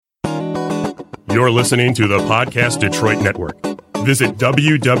You're listening to the Podcast Detroit Network. Visit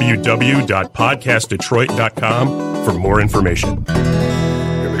www.podcastdetroit.com for more information.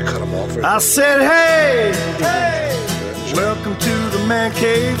 I said, hey, welcome to the Man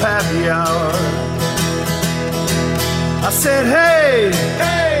Cave Happy Hour. I said, hey,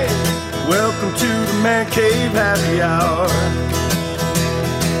 welcome to the Man Cave Happy Hour.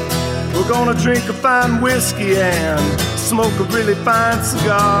 We're gonna drink a fine whiskey and smoke a really fine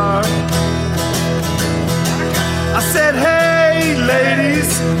cigar. I said, hey,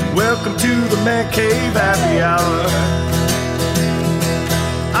 ladies, welcome to the Man Cave Happy Hour.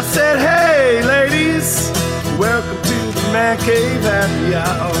 I said, hey, ladies, welcome to the Man Cave Happy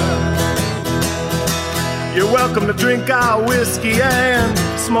Hour. You're welcome to drink our whiskey and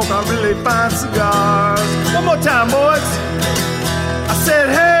smoke our really fine cigars. One more time, boys. I said,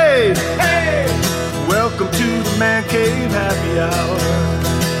 hey, welcome to the Man Cave Happy Hour.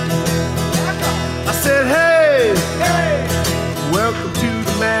 I said, hey, welcome to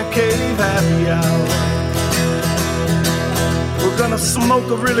the Man Cave Happy Hour. We're gonna smoke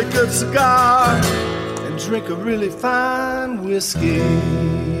a really good cigar and drink a really fine whiskey.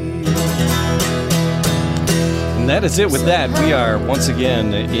 And that is it with that. We are once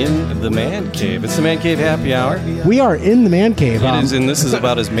again in the Man Cave. It's the Man Cave Happy Hour. We are in the Man Cave. It is, and this is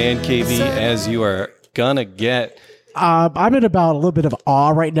about as man cavey as you are gonna get. I'm in about a little bit of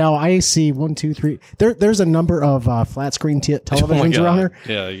awe right now. I see 1, 2, 3. There's a number of flat screen televisions around here.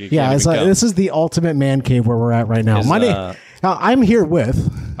 Yeah, it's like, this is the ultimate man cave where we're at right now. I'm here with.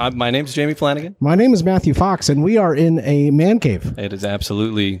 My name's Jamie Flanagan. My name is Matthew Fox, and we are in a man cave. It is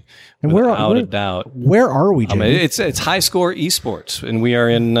absolutely and without a doubt. Where are we, Jamie? It's High Score Esports, and we are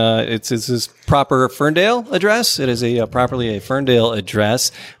in. It's this proper Ferndale address. It is properly a Ferndale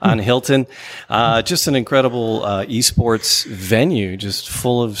address on Hilton. Just an incredible esports venue, just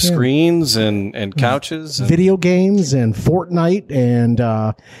full of screens and couches, and video games, and Fortnite, and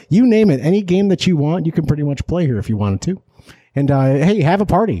you name it. Any game that you want, you can pretty much play here if you wanted to. And hey, have a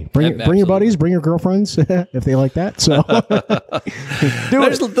party. Bring your buddies, bring your girlfriends if they like that. So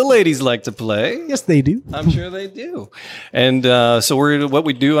the ladies like to play. Yes, they do. I'm sure they do. And so what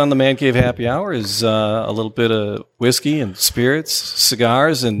we do on the Man Cave Happy Hour is a little bit of whiskey and spirits,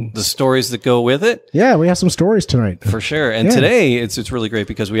 cigars, and the stories that go with it. Yeah, we have some stories tonight for sure. And today it's really great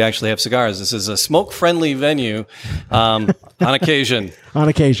because we actually have cigars. This is a smoke-friendly venue on occasion. On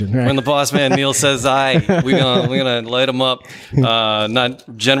occasion, right. When the boss man Neil says aye, we're gonna light them up.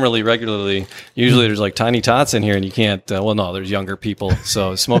 Not generally, regularly. Usually, there's like tiny tots in here, and you can't. There's younger people,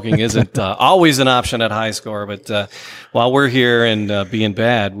 so smoking isn't always an option at High Score. But while we're here and being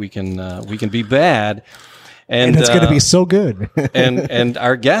bad, we can be bad, and it's going to be so good. and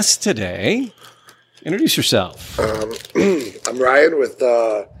our guest today, introduce yourself. I'm Ryan with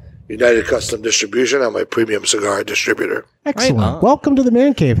United Custom Distribution. I'm a premium cigar distributor. Excellent. Right. Welcome to the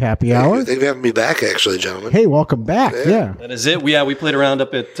Man Cave Happy Hour. Thank you for having me back, actually, gentlemen. Hey, welcome back. Yeah. That is it. We played around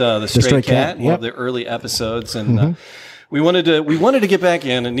up at the Stray Cat, one of the early episodes, and we wanted to get back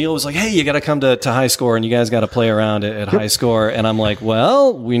in. And Neil was like, "Hey, you got to come to High Score, and you guys got to play around at High Score." And I'm like,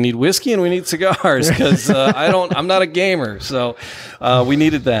 "Well, we need whiskey and we need cigars because I'm not a gamer, so we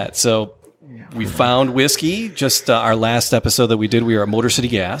needed that." So we found whiskey. Just our last episode that we did, we were at Motor City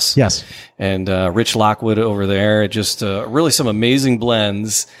Gas. Yes. And Rich Lockwood over there, just really some amazing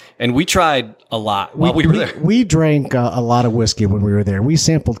blends. And we tried a lot while we were there. We drank a lot of whiskey when we were there. We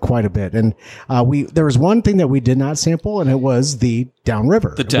sampled quite a bit. And there was one thing that we did not sample, and it was the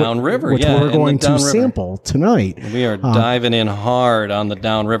Downriver. The Downriver, which we're going to sample tonight. We are diving in hard on the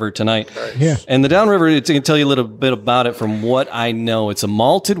Downriver tonight. Yeah. And the Downriver, I can tell you a little bit about it from what I know. It's a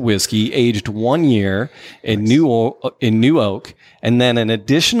malted whiskey aged 1 year in New Oak, and then an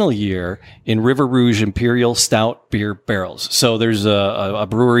additional year in River Rouge Imperial Stout beer barrels. So there's a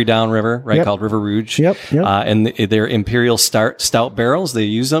brewery downriver, right, called River Rouge. Yep. And they're Imperial Stout barrels. They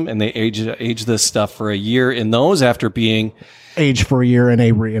use them, and they age this stuff for a year in those after being aged for a year in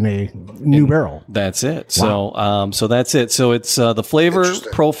a new barrel. That's it. Wow. So that's it. So it's the flavor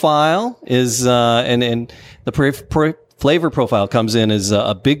profile is and the flavor profile comes in as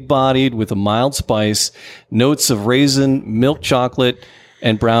a big bodied with a mild spice, notes of raisin, milk chocolate,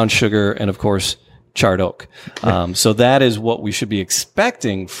 and brown sugar, and of course charred oak. So that is what we should be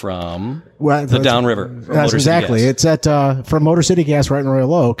expecting from the Downriver. That's exactly. It's at from Motor City Gas right in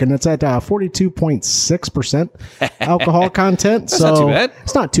Royal Oak, and it's at 42.6% alcohol content. That's not too bad.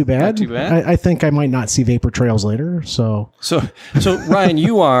 It's not too bad. Not too bad. I think I might not see vapor trails later. So Ryan,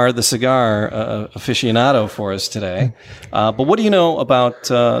 you are the cigar aficionado for us today. But what do you know about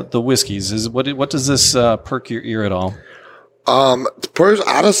the whiskeys? What does this perk your ear at all?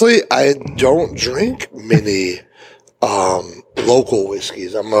 Honestly, I don't drink many local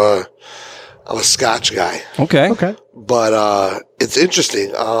whiskeys. I'm a Scotch guy. Okay. But it's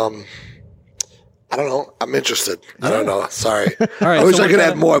interesting. I don't know. I'm interested. I don't know. Sorry. All right, I wish so I could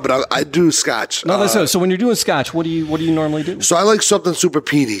add more, but I do Scotch. No, that's so. When you're doing Scotch, what do you normally do? So I like something super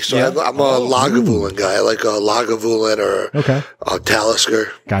peaty. So Yeah? I'm a Lagavulin guy. I like a Lagavulin or a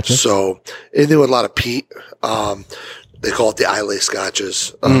Talisker. Gotcha. So anything with a lot of peat. They call it the Islay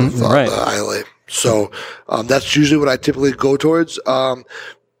Scotches. Right. The Islay. So that's usually what I typically go towards.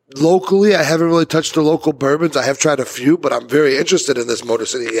 Locally, I haven't really touched the local bourbons. I have tried a few, but I'm very interested in this Motor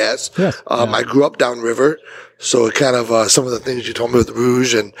City Gas. Yes. I grew up downriver, so it kind of some of the things you told me with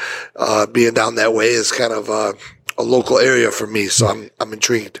Rouge and being down that way is kind of a local area for me. So I'm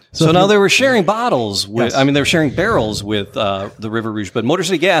intrigued. So now they were sharing bottles with, they were sharing barrels with the River Rouge, but Motor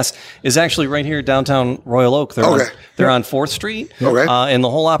City Gas is actually right here downtown Royal Oak. They're on 4th Street. Okay. And the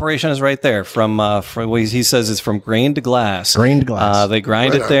whole operation is right there from what he says is from grain to glass. Grain to glass. They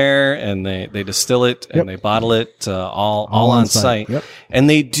grind it there and they distill it and they bottle it all on site. Yep. And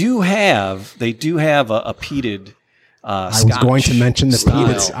they do have a peated I was going to mention the style.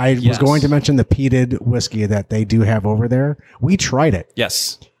 peated. I was going to mention the peated whiskey that they do have over there. We tried it.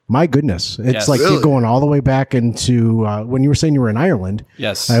 Yes. My goodness, it's Yes. like Really? you're going all the way back into when you were saying you were in Ireland.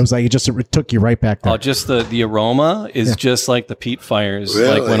 Yes. I was like, it took you right back there. Oh, just the aroma is just like the peat fires, like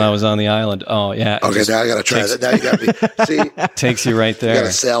Really? when I was on the island. Oh, yeah. It Okay, just now I got to try that. Now you got me. See, you takes you right got there.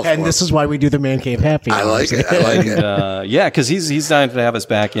 to sell for And this is why we do the Man Cave Happy. I Hours. like it. I like it. Yeah, because he's dying to have us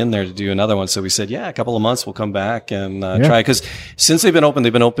back in there to do another one. So we said, a couple of months we'll come back and try. Because since they've been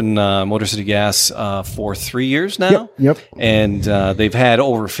open Motor City Gas for 3 years now. Yep. And they've had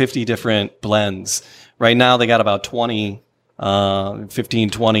over 50 different blends. Right now they got about 20, 15,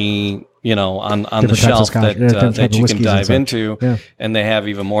 20, on the Different types of shelf scotch. that Different types of you can whiskeys and dive such. into. Yeah. And they have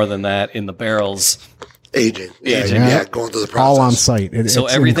even more than that in the barrels. Aging. Yeah, going through the process. all on site. So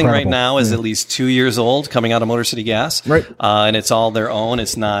It's everything incredible. right now is at least 2 years old, coming out of Motor City Gas, Right. And it's all their own.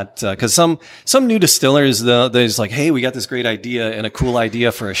 It's not because some new distillers they're just like, hey, we got this great idea and a cool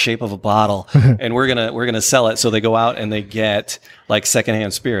idea for a shape of a bottle, and we're gonna sell it. So they go out and they get like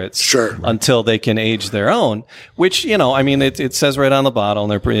secondhand spirits, Sure. until they can age their own. Which it says right on the bottle,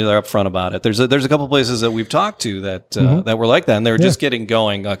 and they're upfront about it. There's a couple places that we've talked to that were like that, and they were just getting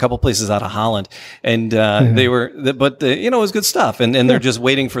going. A couple places out of Holland, and they were. But it was good stuff, and they're just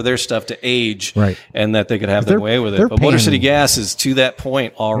waiting for their stuff to age, Right. and that they could have their way with it. they're But Motor paying- City Gas is to that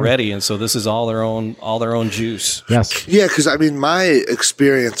point already, and so this is all their own juice. Yes. Yeah, because my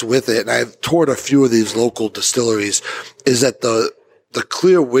experience with it, and I've toured a few of these local distilleries, is that the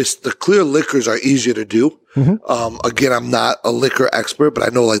clear liquors are easier to do. Again, I'm not a liquor expert, but I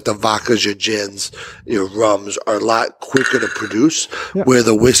know like the vodkas, your gins, your rums are a lot quicker to produce, where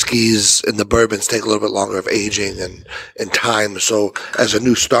the whiskeys and the bourbons take a little bit longer of aging and time. So as a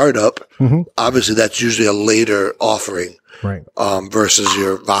new startup, obviously that's usually a later offering, Right. versus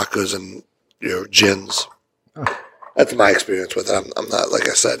your vodkas and your gins. That's my experience with it. I'm not, like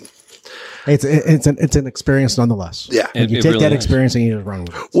I said. It's an experience nonetheless. Yeah. And you It take really that is. experience and you just run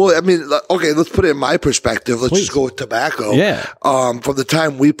with it. Well, okay, let's put it in my perspective. Let's just go with tobacco. Yeah. From the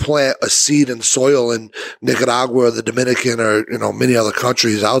time we plant a seed in soil in Nicaragua or the Dominican or, many other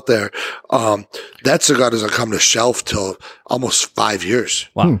countries out there, that cigar doesn't come to shelf till almost 5 years.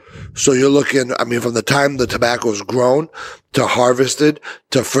 Wow. So you're looking, from the time the tobacco is grown to harvested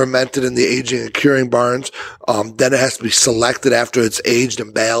to fermented in the aging and curing barns. Then it has to be selected after it's aged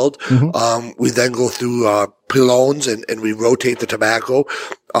and baled. We then go through, pilons and we rotate the tobacco,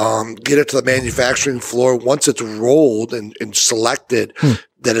 get it to the manufacturing floor. Once it's rolled and selected,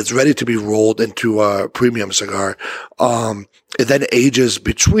 then it's ready to be rolled into a premium cigar. It then ages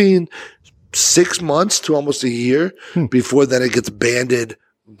between 6 months to almost a year before then it gets banded,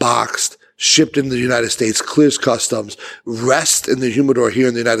 boxed, shipped into the United States, clears customs, rests in the humidor here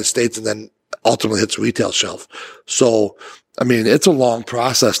in the United States, and then ultimately hits retail shelf. So, it's a long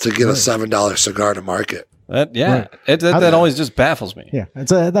process to get a $7 cigar to market. That always just baffles me. Yeah.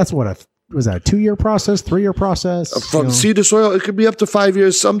 That's what was that a 2-year process, 3-year process? From seed to soil, it could be up to 5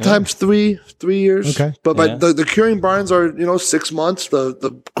 years, sometimes 3 years. Okay. But the curing barns are, 6 months.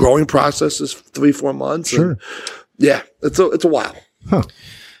 The growing process is 3-4 months. Sure. And it's a while. Huh.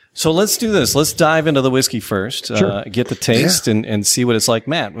 So let's do this. Let's dive into the whiskey first. Sure. Get the taste and see what it's like.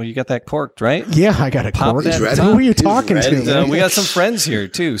 Matt, well, you got that corked, right? Yeah, I got a Pop cork. that He's ready. top. Who are you He's talking to? ready. man? We got some friends here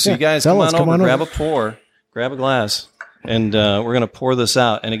too. So Yeah, you guys fellas, come on over, grab over. a pour, grab a glass, and we're going to pour this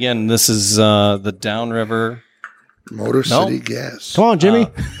out. And again, this is the Downriver Motor City Gas. Come on, Jimmy.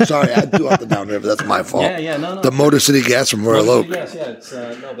 Sorry, I threw out the downriver. That's my fault. No. The Motor City Gas from Royal Oak. Yes, it's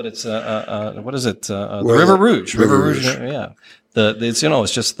but it's what is it? The River Rouge. River Rouge. Yeah. It's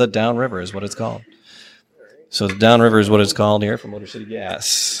it's just the downriver is what it's called. So the downriver is what it's called here for Motor City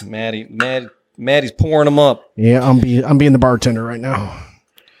Gas. Maddie's pouring them up. Yeah, I'm being the bartender right now.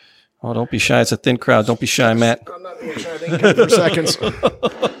 Oh, don't be shy. It's a thin crowd. Don't be shy, Matt. I'm not being shy. They can get 3 seconds.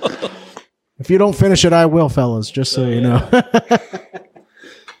 If you don't finish it, I will, fellas, just so you know.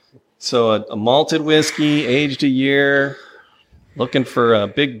 So a malted whiskey, aged a year, looking for a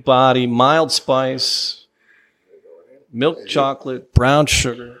big body, mild spice, milk chocolate, brown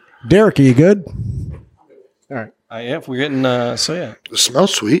sugar. Derek, are you good? All right. If we're getting, It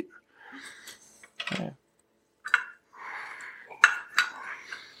smells sweet. Yeah.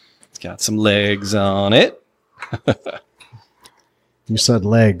 It's got some legs on it. You said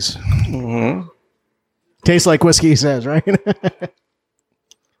legs. Mm-hmm. Tastes like whiskey, he says, right?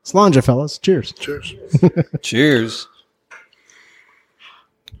 Slanja, fellas. Cheers. Cheers. Cheers.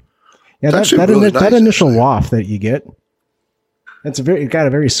 Yeah, that initial waft that you get, it got a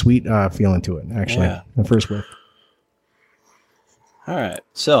very sweet feeling to it, actually. Yeah. The first whiff. All right.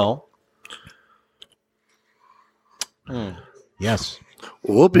 So. Yes.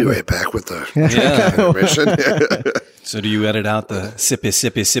 We'll be right back with the intermission. So do you edit out the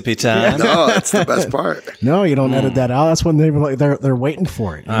sippy time? No, that's the best part. No, you don't edit that out. That's when they're waiting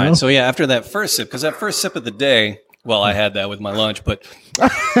for it. All right. So after that first sip, because that first sip of the day, well, I had that with my lunch, but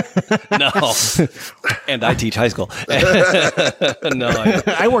no. And I teach high school.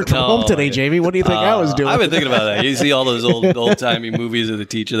 I worked from home today, Jamie. What do you think I was doing? I've been thinking about that. You see all those old-timey movies of the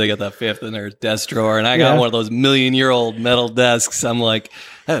teacher. They got that fifth in their desk drawer, and I got one of those million-year-old metal desks. I'm like,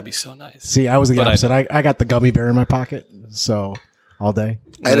 that would be so nice. See, I was the opposite. I got the gummy bear in my pocket, so all day.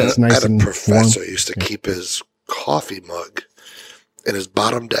 I had a professor who used to keep his coffee mug in his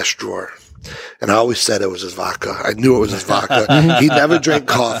bottom desk drawer. And I always said it was his vodka. I knew it was his vodka. He never drank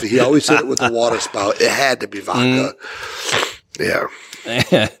coffee. He always said it with the water spout. It had to be vodka. Yeah.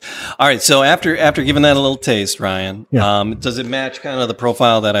 All right. So after giving that a little taste, Ryan, does it match kind of the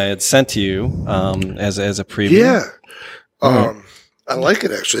profile that I had sent to you as a preview? Yeah. I like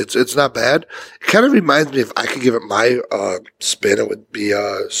it, actually. It's not bad. It kind of reminds me, if I could give it my spin, it would be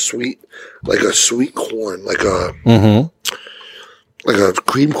sweet, like a sweet corn, like a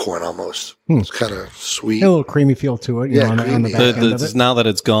cream corn almost. It's kind of sweet. A little creamy feel to it. On the back end of it. Now that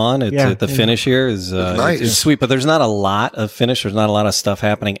it's gone, the finish here is nice. It's sweet, but there's not a lot of finish. There's not a lot of stuff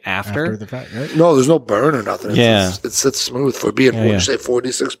happening after the fact, right? No, there's no burn or nothing. It sits smooth for being, what did you say,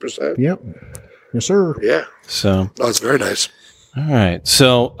 46%? Yep. Yes, sir. Yeah. So. Oh, it's very nice. All right.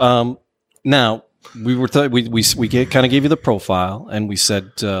 So now we were we kind of gave you the profile, and we said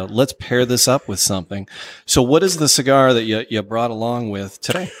let's pair this up with something. So what is the cigar that you brought along with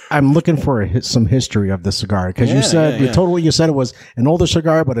today? I'm looking for some history of the cigar, because you said you said it was an older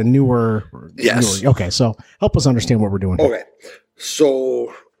cigar but a newer. Yes. Okay, so help us understand what we're doing here. Okay,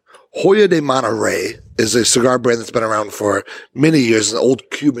 so Hoyo de Monterrey is a cigar brand that's been around for many years. An old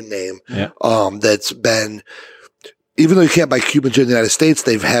Cuban name. Yeah. That's been. Even though you can't buy Cubans here in the United States,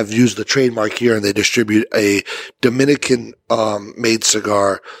 they have used the trademark here, and they distribute a Dominican made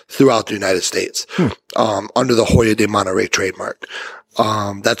cigar throughout the United States under the Hoyo de Monterrey trademark.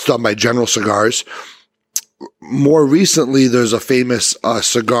 That's done by General Cigars. More recently, there's a famous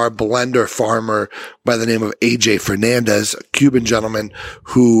cigar blender farmer by the name of AJ Fernandez, a Cuban gentleman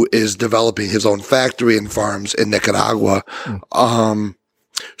who is developing his own factory and farms in Nicaragua.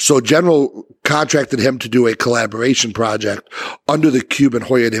 So General contracted him to do a collaboration project under the Cuban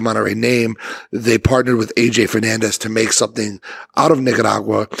Hoyo de Monterrey name. They partnered with AJ Fernandez to make something out of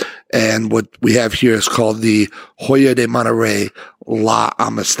Nicaragua. And what we have here is called the Hoyo de Monterrey La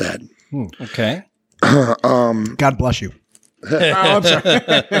Amistad. Okay. God bless you. I'm sorry.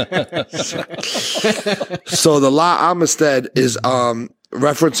 So the La Amistad is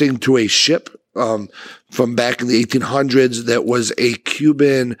referencing to a ship from back in the 1800s that was a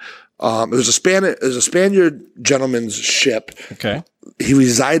Cuban. It was a Spaniard gentleman's ship. Okay. He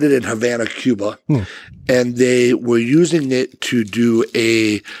resided in Havana, Cuba, and they were using it to do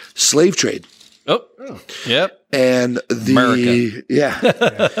a slave trade. Oh, yep. And America.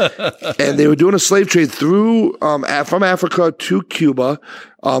 And they were doing a slave trade through from Africa to Cuba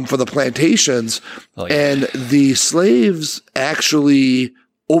for the plantations, and the slaves actually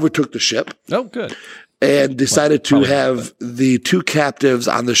overtook the ship. Oh, good. And decided to have the two captives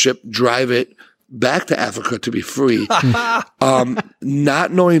on the ship drive it back to Africa to be free.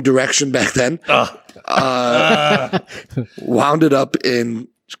 Not knowing direction back then, wound it up in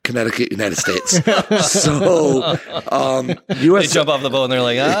Connecticut, United States. So, they jump off the boat and they're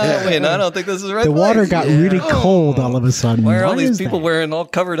like, wait, I don't think this is the right The water got really cold all of a sudden. Why are all these people wearing all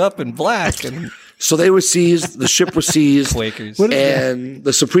covered up in black? And so they were seized. The ship was seized. Quakers. And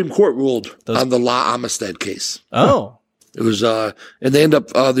the Supreme Court ruled on the La Amistad case. Oh. It was, and they end up,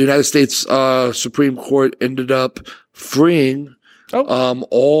 the United States, Supreme Court ended up freeing,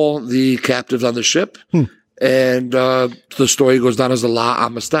 all the captives on the ship. And, the story goes down as the La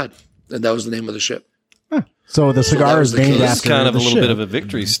Amistad. And that was the name of the ship. So the cigar is named after. It's kind of a little bit of a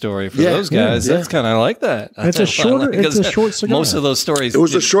victory story for those guys. That's kind of like that. It's a short cigar. Most of those stories. It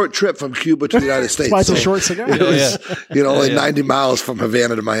was a short trip from Cuba to the United States. That's why it's a short cigar. It was, only 90 miles from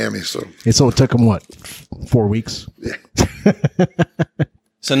Havana to Miami. So it took them 4 weeks? Yeah.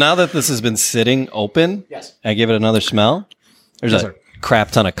 So now that this has been sitting open, I give it another smell. There's a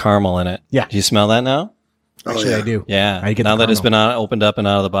crap ton of caramel in it. Yeah. Do you smell that now? Actually, I do. Yeah. I get now that it's been opened up and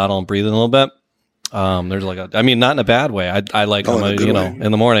out of the bottle and breathing a little bit. There's not in a bad way. I like them,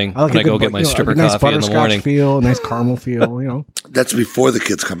 in the morning when I go get my stripper coffee in the morning. Nice caramel feel, That's before the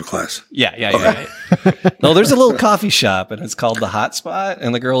kids come to class. Yeah. No, there's a little coffee shop and it's called the Hot Spot,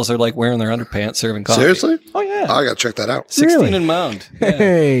 and the girls are like wearing their underpants serving coffee. Seriously? Oh yeah. I gotta check that out. 16 and Mound. Yeah.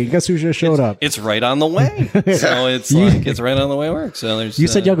 Hey, guess who just showed up? It's right on the way. So it's right on the way to work. So there's. You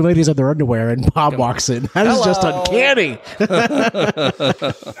said young ladies have their underwear, and Bob walks in. That is just uncanny.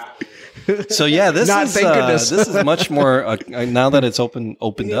 So yeah, this is much more now that it's opened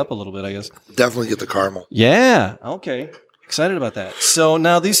up a little bit, I guess. Definitely get the caramel. Yeah. Okay. Excited about that. So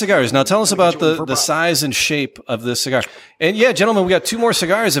now these cigars. Now tell us about the size and shape of this cigar. And yeah, gentlemen, we got 2 more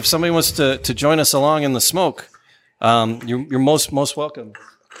cigars. If somebody wants to join us along in the smoke, you're most welcome.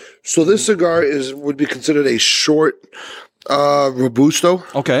 So this cigar would be considered a short Robusto.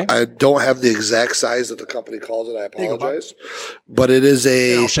 Okay. I don't have the exact size that the company calls it. I apologize. But it is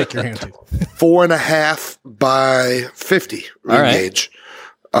I'll shake your hand too. 4.5 by 50 ring gauge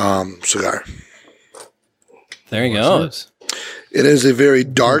cigar. There he goes. It is a very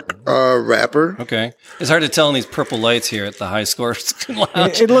dark wrapper. Okay. It's hard to tell in these purple lights here at the High Score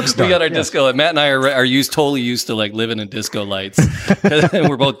Lounge. It looks dark. We got our disco. Matt and I are totally used to like living in disco lights. And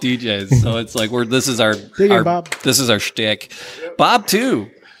we're both DJs. So it's like this is our Bob. This is our shtick. Bob too.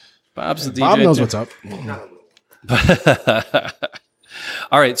 Bob's the DJ. Bob knows what's up.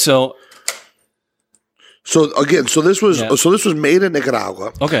 All right, so this was made in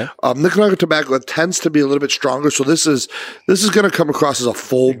Nicaragua. Okay. Nicaragua tobacco tends to be a little bit stronger, so this is going to come across as a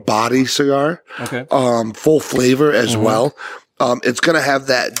full body cigar. Okay. Full flavor as well. It's going to have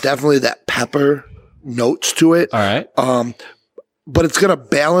definitely that pepper notes to it. All right. But it's going to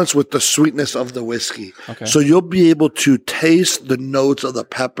balance with the sweetness of the whiskey. Okay. So you'll be able to taste the notes of the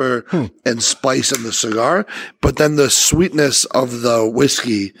pepper and spice in the cigar, but then the sweetness of the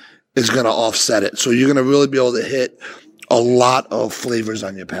whiskey is going to offset it. So you're going to really be able to hit a lot of flavors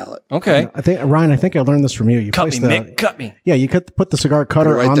on your palate. Okay. Ryan, I think I learned this from you. You cut me. Yeah, you put the cigar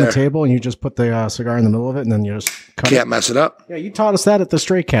cutter right on there. the table, and you just put the cigar in the middle of it, and then you just cut Can't mess it up. Yeah, you taught us that at the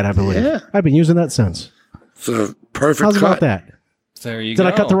Stray Cat, I believe. Yeah. I've been using that since. It's a perfect How's cut. about that? There you go.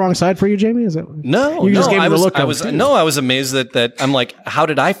 Did I cut the wrong side for you, Jamie? Is that No, you just gave me I the was, look? I was amazed that I'm like, how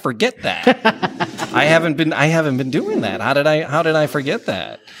did I forget that? I haven't been doing that. How did I forget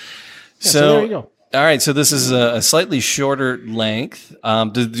that? So there you go. All right, so this is a slightly shorter length.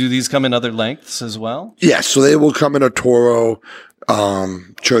 Do these come in other lengths as well? Yes, so they will come in a Toro,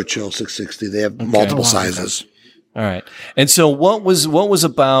 Churchill 660. They have multiple sizes. All right. And so what was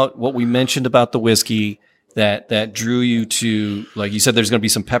about what we mentioned about the whiskey that drew you to, like you said, there's going to be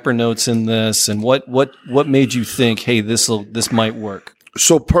some pepper notes in this, and what made you think, hey, this might work?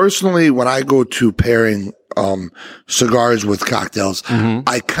 So personally, when I go to pairing cigars with cocktails,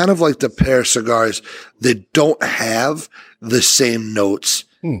 I kind of like to pair cigars that don't have the same notes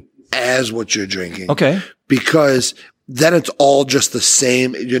as what you're drinking. Okay. Because then it's all just the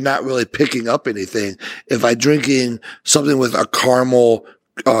same. You're not really picking up anything. If I'm drinking something with a caramel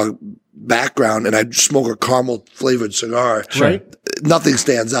background and I smoke a caramel flavored cigar, right, nothing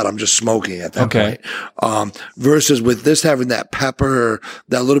stands out. I'm just smoking at that point. Versus with this having that pepper,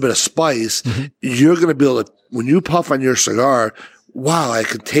 that little bit of spice, you're going to be able to, when you puff on your cigar, wow, I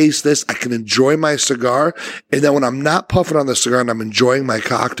can taste this. I can enjoy my cigar. And then when I'm not puffing on the cigar and I'm enjoying my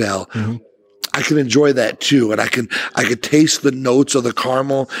cocktail, I can enjoy that too. And I can taste the notes of the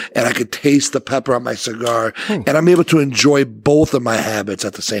caramel and I could taste the pepper on my cigar. And I'm able to enjoy both of my habits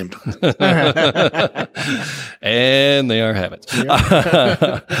at the same time. And they are habits.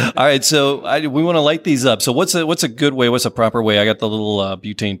 All right. So we want to light these up. So what's a good way? What's a proper way? I got the little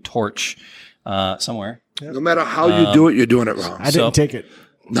butane torch somewhere. No matter how you do it, you're doing it wrong. I didn't take it.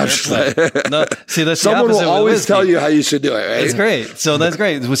 No, see, that's someone the will always tell you how you should do it. Right? It's great. So that's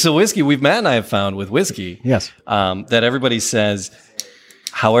great. So whiskey, Matt and I have found with whiskey, yes, that everybody says,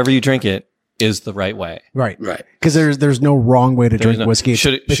 however you drink it is the right way. Right. Right. Because there's no wrong way to drink whiskey.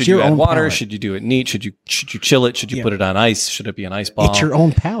 Should you add water? Palate. Should you do it neat? Should you chill it? Should you put it on ice? Should it be an ice ball? It's your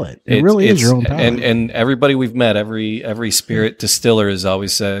own palate. It really is your own palate. And everybody we've met, every spirit distiller has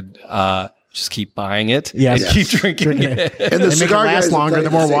always said, just keep buying it and keep drinking it. And the cigar guys lasts longer.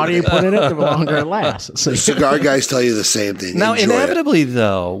 The more water you put in it, the longer it lasts. The cigar guys tell you the same thing. Now, inevitably,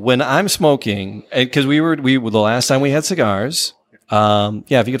 though, when I'm smoking, because we were the last time we had cigars,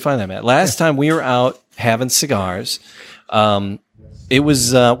 if you could find that, Matt. Last time we were out having cigars, it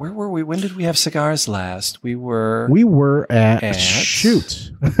was where were we? When did we have cigars last? We were at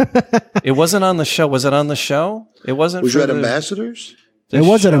shoot. It wasn't on the show. Was it on the show? It wasn't. Was you at Ambassadors? It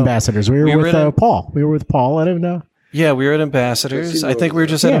was at Ambassadors. We were with Paul. We were with Paul. I don't know. Yeah, we were at Ambassadors. I think we were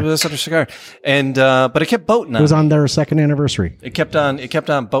just at Ambassador Cigar, and but it kept boating on. It was on their second anniversary. It kept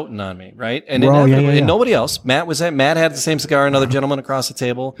on boating on me, right? And and nobody else. Matt was at. Matt had the same cigar. Another gentleman across the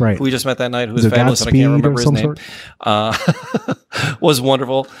table, right, who we just met that night, who was fabulous, and I can't remember his name. Was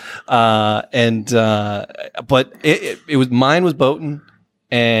wonderful, but it was mine was boating,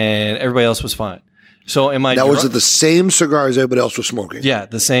 and everybody else was fine. So was it the same cigar as everybody else was smoking? Yeah,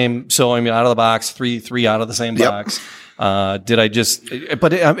 the same. So out of the box, three out of the same box. Did I just?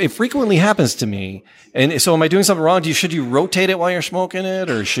 But it frequently happens to me. And so, am I doing something wrong? Should you rotate it while you're smoking it,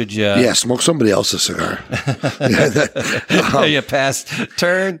 or should you? Yeah, smoke somebody else's cigar. You pass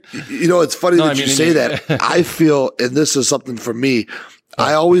turn. It's funny that you say that. I feel, and this is something for me.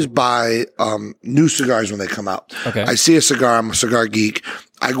 I always buy new cigars when they come out. Okay. I see a cigar. I'm a cigar geek.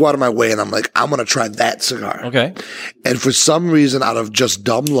 I go out of my way and I'm like, I'm going to try that cigar. Okay. And for some reason, out of just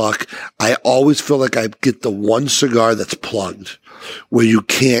dumb luck, I always feel like I get the one cigar that's plugged where you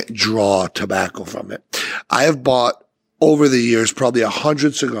can't draw tobacco from it. I have bought over the years probably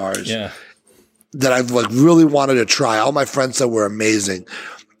 100 cigars that I've really wanted to try. All my friends said were amazing.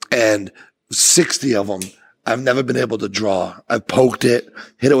 And 60 of them I've never been able to draw. I've poked it,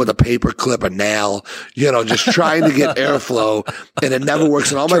 hit it with a paper clip, a nail, just trying to get airflow, and it never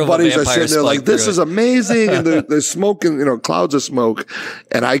works. And all my buddies are sitting there like, this is amazing. And they're smoking, clouds of smoke,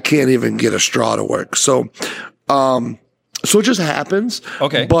 and I can't even get a straw to work. So it just happens.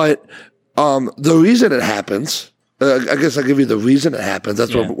 Okay. But the reason it happens, I guess I'll give you the reason it happens.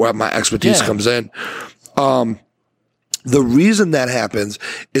 That's where my expertise comes in. The reason that happens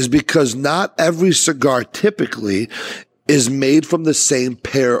is because not every cigar typically is made from the same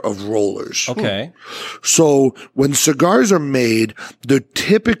pair of rollers. Okay. So when cigars are made, they're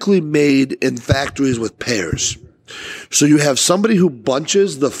typically made in factories with pairs. So you have somebody who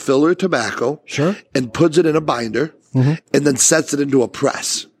bunches the filler tobacco and puts it in a binder and then sets it into a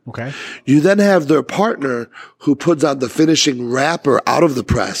press. Okay. You then have their partner who puts on the finishing wrapper out of the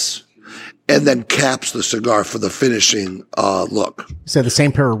press and then caps the cigar for the finishing look. So the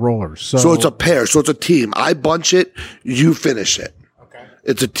same pair of rollers. So it's a pair. So it's a team. I bunch it, you finish it. Okay.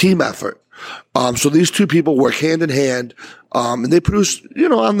 It's a team effort. So these two people work hand in hand, and they produce,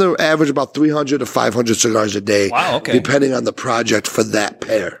 on the average about 300 to 500 cigars a day. Wow, okay. Depending on the project for that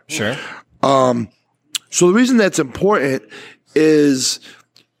pair. Sure. So the reason that's important is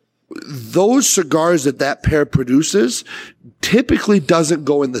those cigars that pair produces typically doesn't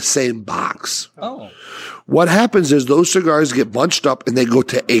go in the same box. Oh. What happens is those cigars get bunched up and they go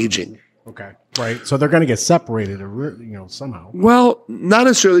to aging. Okay. Right. So they're going to get separated, somehow. Well, not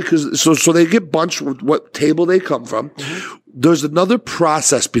necessarily because so they get bunched with what table they come from. Mm-hmm. There's another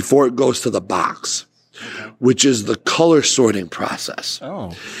process before it goes to the box, which is the color sorting process.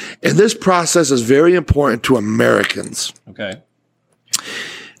 Oh. And this process is very important to Americans. Okay.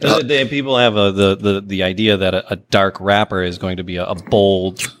 People have the idea that a dark wrapper is going to be a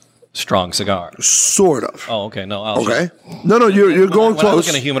bold, strong cigar. Sort of. Oh, okay. No. No. You're going close. When I look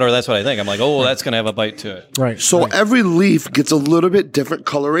in a humidor, that's what I think. I'm like, that's going to have a bite to it. Right. So every leaf gets a little bit different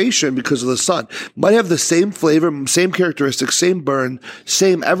coloration because of the sun. Might have the same flavor, same characteristics, same burn,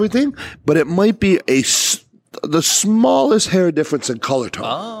 same everything, but it might be the smallest hair difference in color tone.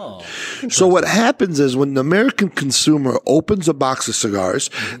 Oh. So what happens is when the American consumer opens a box of cigars,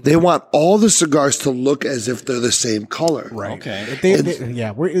 they want all the cigars to look as if they're the same color. Right. Okay.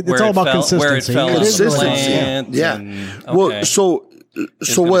 It's all about consistency. Where it fell consistency. Well,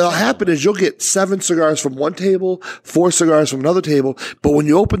 so what'll happen is you'll get 7 cigars from one table, 4 cigars from another table, but when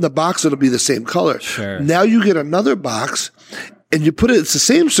you open the box, it'll be the same color. Sure. Now you get another box, and you put it's the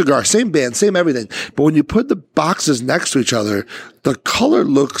same cigar, same band, same everything. But when you put the boxes next to each other, the color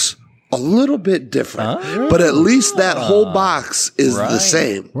looks a little bit different, but at least that whole box is the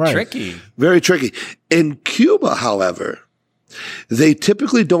same. Right. Tricky. Very tricky. In Cuba, however, they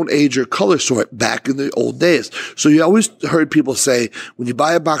typically don't age or color sort back in the old days. So you always heard people say, when you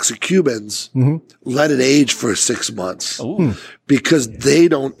buy a box of Cubans, let it age for 6 months. Because they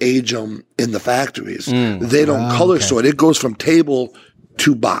don't age them in the factories. They don't color sort. It goes from table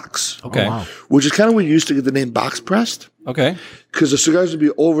to box. Okay. Which is kind of where you used to get the name box pressed. Okay. Because the cigars would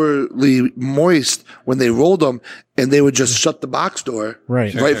be overly moist when they rolled them, and they would just shut the box door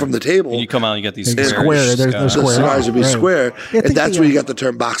Right. from the table. And you come out and you get these They're squares. square. They're The square. cigars would be Right. square, Yeah, I and think that's where you got the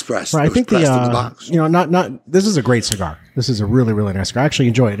term box press. Right, I It was think pressed in the box. this is a great cigar. This is a really, really nice cigar. I actually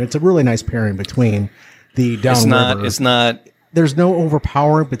enjoy it. It's a really nice pairing between the downriver. It's not. There's no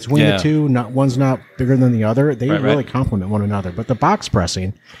overpowering between the two. One's not bigger than the other. They Right, really complement one another. But the box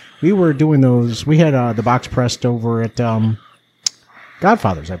pressing, we were doing those. We had the box pressed over at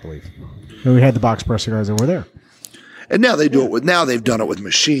Godfather's, I believe. And we had the box press cigars over there. And now they do it with. Now they've done it with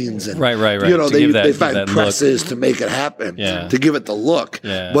machines and Right. You know, To give that- they give find that presses to make it happen. Yeah. To give it the look.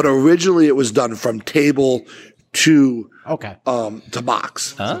 Yeah. But originally it was done from table to Okay. to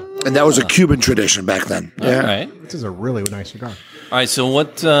box, and that was a Cuban tradition back then. Yeah. All right. This is a really nice cigar. All right. So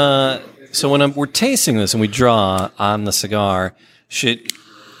what? So when we're tasting this and we draw on the cigar,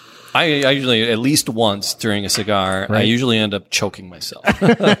 I usually, at least once during a cigar, I usually end up choking myself.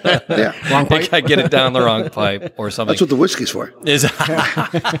 Yeah. Wrong pipe. I get it down the wrong pipe or something. That's what the whiskey's for. That's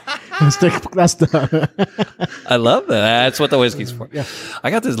the. I love that. That's what the whiskey's for.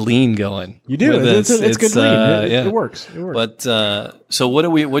 I got this lean going. You do. with It's this. good lean. Yeah. It works. It works. But so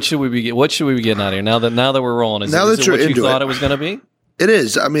what should we be getting out of here now that we're rolling? Is Now it that you're what you into thought it. it was going to be? It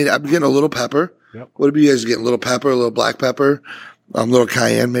is. I mean, I'm getting a little pepper. Yep. What are you guys getting? A little pepper, a little black pepper, a little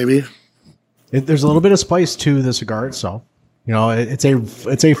cayenne, maybe. There's a little bit of spice to the cigar itself. You know, it's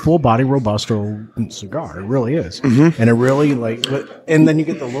a full body Robusto cigar. It really is, and it really and then you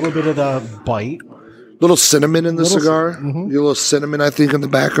get the little bit of the bite. Little cinnamon in the Little cigar. You get a little cinnamon, I think, in the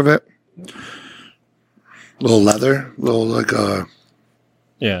back of it. Little leather, little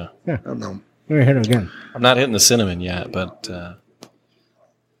Yeah. I don't know. Let me hit it again. I'm not hitting the cinnamon yet, but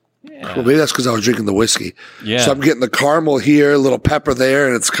Well, maybe that's because I was drinking the whiskey. Yeah. So I'm getting the caramel here, a little pepper there,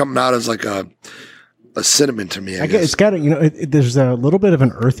 and it's coming out as like a cinnamon to me. I guess. It's got there's a little bit of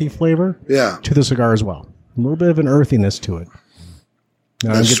an earthy flavor. Yeah. To the cigar as well. A little bit of an earthiness to it.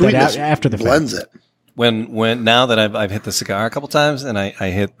 Now, The I get that sweetness after the fact. blends it. when now that I've hit the cigar a couple times and I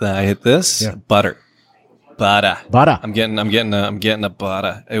hit this butter. Butter. I'm getting a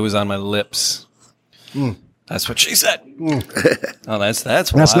butter. It was on my lips. That's what she said. Oh, that's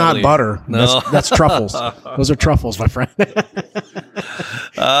That's wildly- not butter. No, That's truffles. Those are truffles, my friend.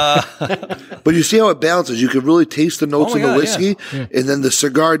 But you see how it balances. You can really taste the notes Oh my of the God, whiskey, and then the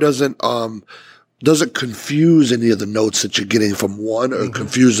cigar doesn't confuse any of the notes that you're getting from one, or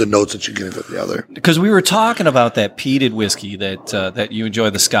confuse the notes that you're getting from the other. because we were talking about that peated whiskey that you enjoy,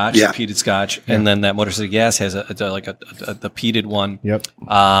 the Scotch, Yeah. the peated Scotch, and then that Motor City Gas has the peated one. Yep.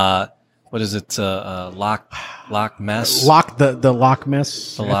 What is it? Loch Mess. The Loch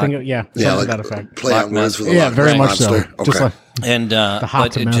Mess. The I Loch- think Yeah, something like to that effect. play on words for the Yeah, Loch very Ness much so. Monster. Just Okay. like And hot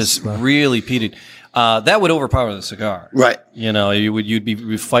but to it mess, just but- really peated. That would overpower the cigar, Right. You know, you'd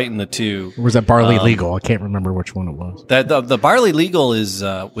be fighting the two. or was that Barley Legal? I can't remember which one it was. That the Barley Legal was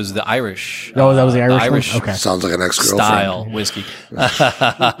the Irish. Oh, that was the Irish one? Okay. Sounds like an ex-girlfriend. style whiskey.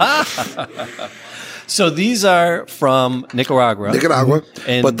 So these are from Nicaragua. Nicaragua.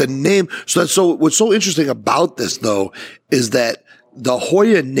 And- But the name, what's so interesting about this though is that the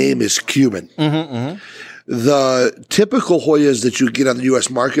Hoya name is Cuban. The typical Hoyas that you get on the U.S.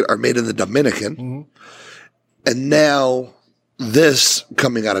 market are made in the Dominican. And now this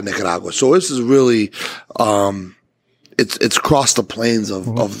coming out of Nicaragua. So this is really, it's crossed the plains of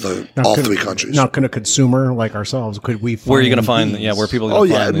all three countries. Not going to consumer like ourselves. Could we? Where are you going to find find? these? Yeah, where people? Are Oh gonna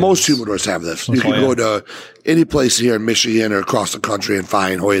yeah, find most these? humidors have this. You can go to any place here in Michigan or across the country and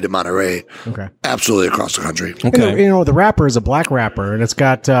find Hoya de Monterrey. Okay. Absolutely across the country. Okay. You know, the wrapper is a black wrapper, and it's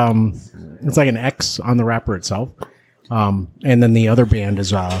got it's like an X on the wrapper itself, and then the other band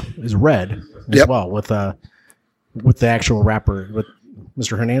is red as Yep. well with the actual wrapper with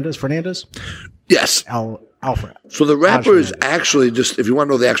Mr. Fernandez, Yes. Alfred. So the wrapper is Hernandez. actually just, if you want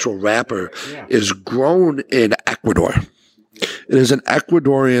to know the actual wrapper, is grown in Ecuador. It is an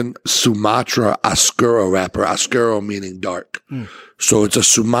Ecuadorian Sumatra Oscuro wrapper. Oscuro meaning dark. So it's a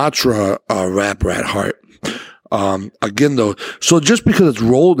Sumatra wrapper at heart. Again, though, so just because it's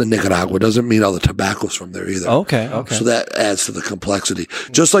rolled in Nicaragua doesn't mean all the tobacco's from there either. Okay. So that adds to the complexity.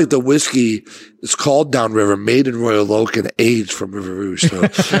 Just like the whiskey is called Downriver, made in Royal Oak and aged from River Rouge. So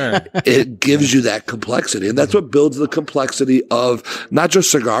it gives you that complexity. And that's what builds the complexity of not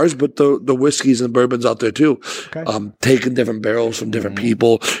just cigars, but the whiskeys and bourbons out there too. Okay. Taking different barrels from different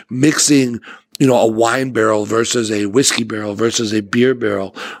people, mixing, a wine barrel versus a whiskey barrel versus a beer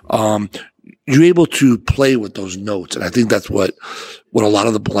barrel. You're able to play with those notes. And I think that's what a lot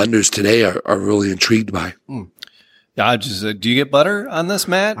of the blenders today are really intrigued by. Yeah, do you get butter on this,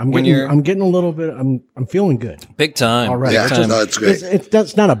 Matt? I'm getting a little bit. I'm feeling good. Big time. All right. Yeah, it's great.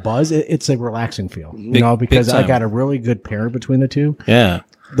 That's not a buzz. It's a relaxing feel, because I got a really good pair between the two. Yeah.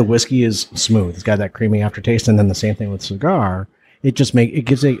 The whiskey is smooth. It's got that creamy aftertaste. And then the same thing with cigar. It gives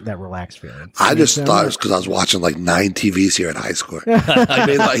that relaxed feeling. I just thought it was because I was watching like 9 TVs here at High Score. I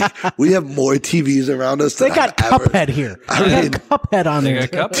mean, we have more TVs around us. They got Cuphead here. They got Cuphead on there.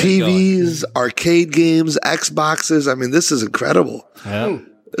 TVs, arcade games, Xboxes. I mean, this is incredible. Yeah.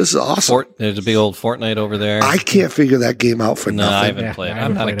 This is awesome. There's a big old Fortnite over there. I can't figure that game out for nothing. I haven't played.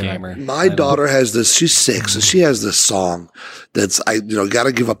 I'm not a gamer. My daughter has this. She's 6, and she has this song that's got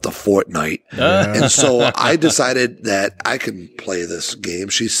to give up the Fortnite. And so I decided that I can play this game.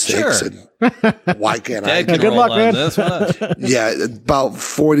 She's 6, and why can't I? Good luck, man. Yeah, about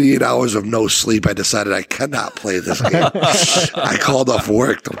 48 hours of no sleep. I decided I cannot play this game. I called off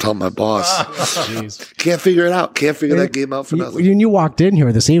work. Don't tell my boss. Can't figure it out. Can't figure that game out for nothing. When you walked in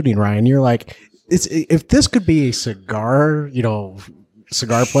here this evening, Ryan, you're like, if this could be a cigar,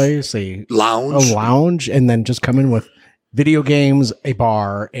 cigar place, a lounge, and then just come in with video games, a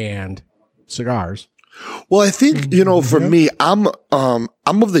bar, and cigars. Well, I think, for me, I'm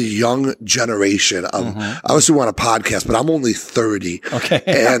of the young generation. Obviously we're on a podcast, but I'm only 30. Okay.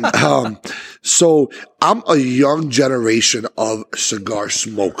 And, so I'm a young generation of cigar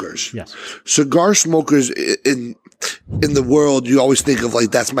smokers. Yes. Cigar smokers in the world, you always think of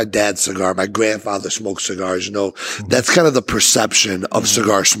like, that's my dad's cigar. My grandfather smoked cigars. That's kind of the perception of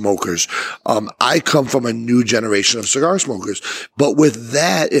cigar smokers. I come from a new generation of cigar smokers, but with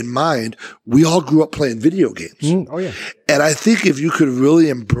that in mind, we all grew up playing video games. Oh yeah. And I think if you could really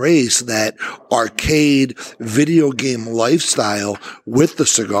embrace that arcade video game lifestyle with the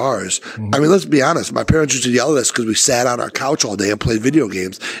cigars, I mean, let's be honest. My parents used to yell at us because we sat on our couch all day and played video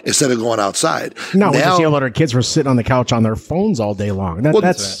games instead of going outside. No, we just yell at our kids for sitting on the couch on their phones all day long.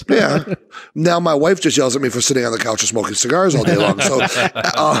 That's yeah. Now my wife just yells at me for sitting on the couch and smoking cigars all day long. So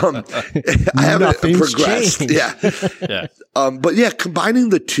I haven't progressed. Changed. Yeah. But yeah, combining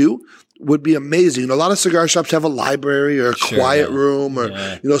the two would be amazing. A lot of cigar shops have a library or a quiet room or,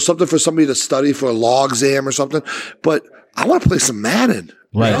 something for somebody to study for a law exam or something. But I want to play some Madden.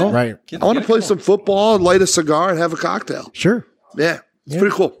 Right. I want to play some football, light a cigar, and have a cocktail. Sure. Yeah. It's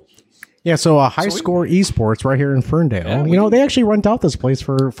pretty cool. Yeah, so High Score Esports right here in Ferndale. Yeah, they actually rent out this place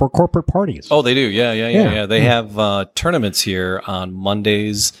for corporate parties. Oh, they do. Yeah. They have tournaments here on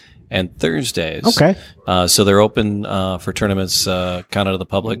Mondays and Thursdays. Okay. So they're open for tournaments kind of to the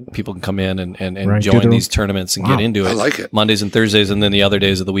public. People can come in and join these tournaments and get into it. I like it. Mondays and Thursdays, and then the other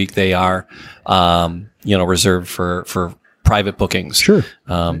days of the week they are reserved for private bookings. Sure.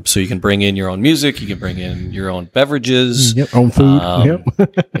 So you can bring in your own music, you can bring in your own beverages, own food.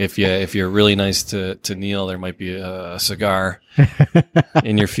 If you're really nice to Neil, there might be a cigar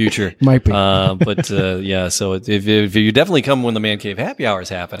in your future. Might be. So if you definitely come when the Man Cave Happy Hour is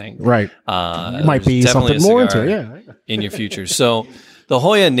happening, right? Might be something more into it, in your future. So the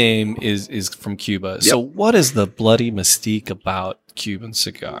Hoya name is from Cuba. Yep. So what is the bloody mystique about Cuban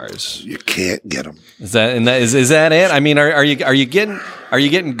cigars? You can't get them. Is that it? I mean, are you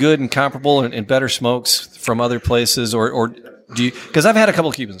getting good and comparable and better smokes from other places, or do you? Because I've had a couple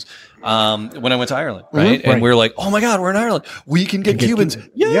of Cubans when I went to Ireland, right? And we were like, oh my God, we're in Ireland. We can get Cubans.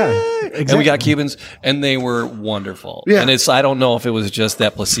 Yeah, exactly. And we got Cubans, and they were wonderful. Yeah. And I don't know if it was just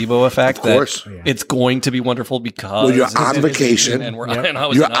that placebo effect. Of course. That it's going to be be because you're on vacation. And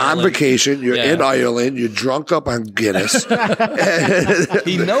you're on vacation. You're in Ireland. You're drunk up on Guinness.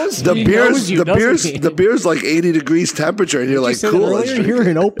 He knows the beer's like 80 degrees temperature, and you're like, cool. You're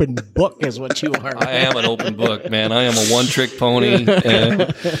an open book, is what you are. I am an open book, man. I am a one-trick pony.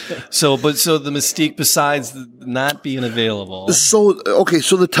 So the mystique, besides not being available. So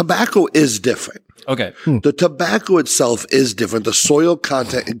the tobacco is different. Okay. The tobacco itself is different. The soil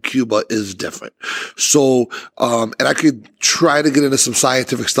content in Cuba is different. So, and I could try to get into some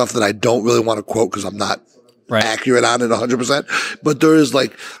scientific stuff that I don't really want to quote because I'm not accurate on it 100%, but there is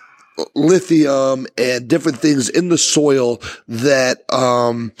like lithium and different things in the soil that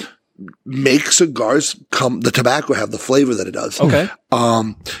make cigars the tobacco have the flavor that it does. Okay.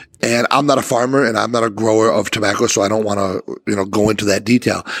 And I'm not a farmer and I'm not a grower of tobacco, so I don't want to, go into that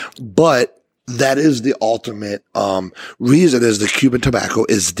detail. But that is the ultimate reason is the Cuban tobacco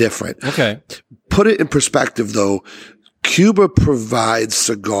is different. Okay. Put it in perspective, though. Cuba provides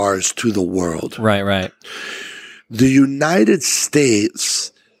cigars to the world. Right. The United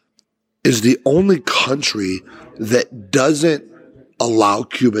States is the only country that doesn't allow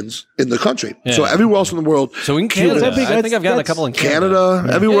Cubans in the country. Yeah. So everywhere else in the world. So in Canada, I think I've gotten a couple in Canada.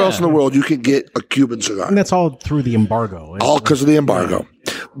 Everywhere else in the world, you can get a Cuban cigar. And that's all through the embargo. All because of the embargo.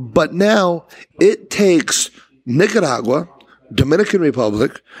 But now it takes Nicaragua, Dominican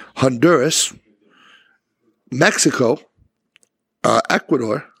Republic, Honduras, Mexico,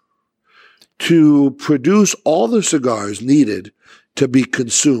 Ecuador to produce all the cigars needed to be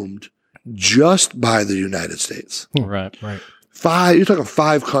consumed just by the United States. Right. You're talking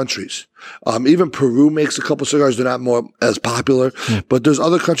 5 countries. Even Peru makes a couple cigars. They're not as popular, but there's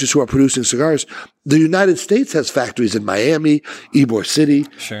other countries who are producing cigars. The United States has factories in Miami, Ybor City,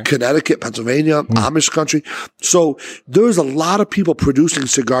 Connecticut, Pennsylvania, Amish country. So there's a lot of people producing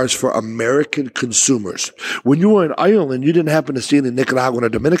cigars for American consumers. When you were in Ireland, you didn't happen to see any Nicaraguan or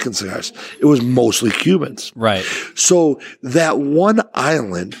Dominican cigars. It was mostly Cubans. Right. So that one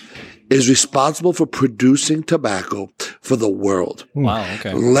island is responsible for producing tobacco for the world. Wow,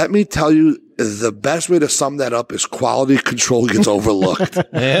 okay. Let me tell you, the best way to sum that up is quality control gets overlooked.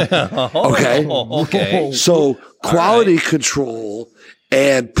 Okay? So quality control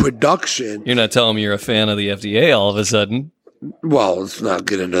and production. You're not telling me you're a fan of the FDA all of a sudden. Well, let's not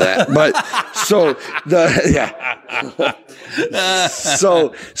get into that. But so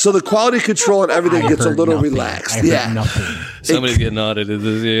the quality control and everything gets a little relaxed. Somebody's getting audited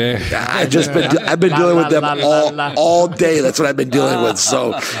this year. I've been dealing with them all day. That's what I've been dealing with.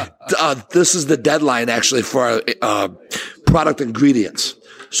 So this is the deadline actually for product ingredients.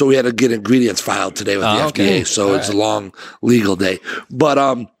 So we had to get ingredients filed today with the FDA. Okay. So it's a long legal day.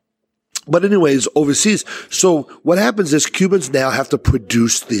 But anyways, overseas. So what happens is Cubans now have to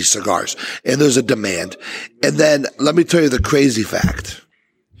produce these cigars and there's a demand. And then let me tell you the crazy fact.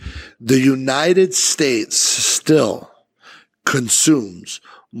 The United States still consumes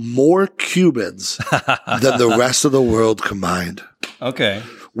more Cubans than the rest of the world combined. Okay.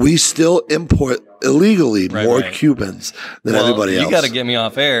 We still import illegally more Cubans than everybody else. You got to get me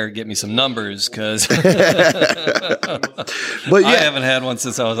off air, get me some numbers, because I haven't had one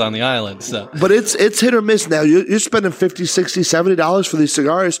since I was on the island. So, but it's hit or miss now. You're spending $50, $60, $70 for these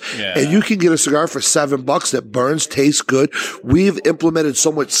cigars, and you can get a cigar for $7 that burns, tastes good. We've implemented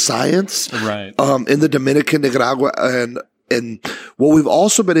so much science, in the Dominican, Nicaragua, and what we've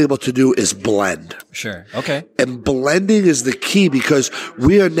also been able to do is blend. Sure. Okay. And blending is the key because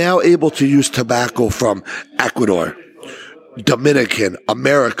we are now able to use tobacco from Ecuador, Dominican,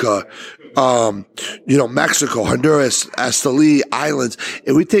 America, Mexico, Honduras, Esteli Islands.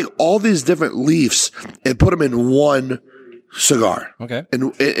 And we take all these different leaves and put them in one cigar. Okay.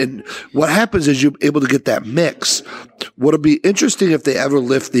 And what happens is you're able to get that mix. What'll be interesting if they ever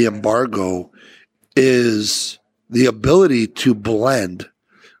lift the embargo is the ability to blend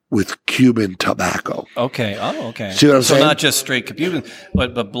with Cuban tobacco. Okay. Oh, okay. See what I'm saying? So not just straight Cuban,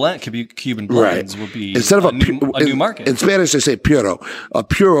 but Cuban blends will be instead of a new market. In Spanish, they say puro. A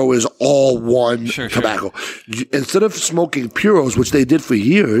puro is all one tobacco. Sure. Instead of smoking puros, which they did for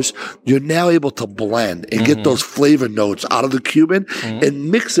years, you're now able to blend and get those flavor notes out of the Cuban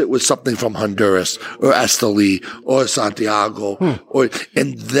and mix it with something from Honduras or Esteli or Santiago,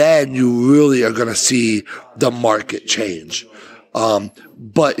 and then you really are going to see the market change.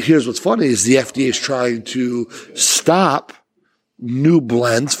 But here's what's funny is the FDA is trying to stop new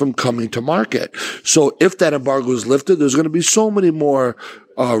blends from coming to market. So if that embargo is lifted, there's going to be so many more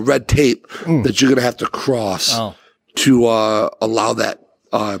red tape that you're going to have to cross to allow that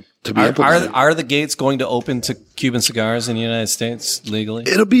to be implemented. Are the gates going to open to Cuban cigars in the United States legally?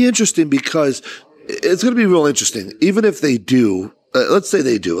 It'll be interesting because it's going to be real interesting. Even if they do, let's say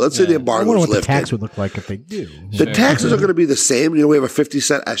they do. Let's say the embargo is lifted. I wonder what the tax would look like if they do. The taxes are going to be the same. We have a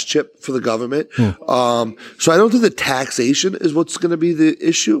 50-cent S-chip for the government. So I don't think the taxation is what's going to be the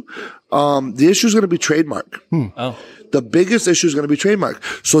issue. The issue is going to be trademark. The biggest issue is going to be trademark.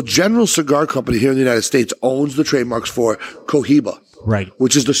 So General Cigar Company here in the United States owns the trademarks for Cohiba. Right.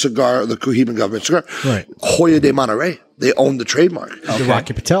 Which is the Cohiban government cigar. Right. Hoya de Monterrey. They own the trademark. The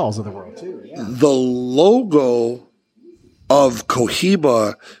Rocky Patels of the world, too. Yeah. The logo of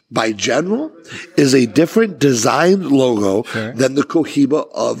Cohiba by General is a different designed logo than the Cohiba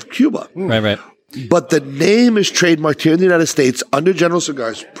of Cuba. Right. But the name is trademarked here in the United States under General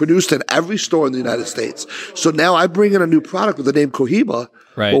Cigars, produced in every store in the United States. So now I bring in a new product with the name Cohiba.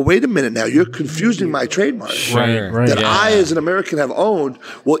 Right. Well, wait a minute now. You're confusing my trademark. Right. That I, as an American, have owned.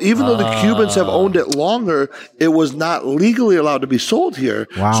 Well, even though the Cubans have owned it longer, it was not legally allowed to be sold here.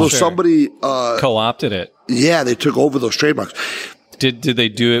 Wow. So somebody co-opted it. Yeah, they took over those trademarks. Did they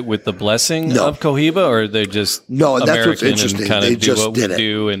do it with the blessing of Cohiba, or they just no? And that's what's American interesting. And kind They of do just what did we it.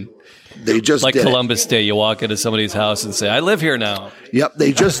 do and They just like did Columbus Day. You walk into somebody's house and say, "I live here now." Yep,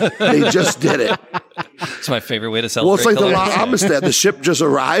 they just did it. It's my favorite way to celebrate. Well, it's like the Columbus La Day. Amistad. The ship just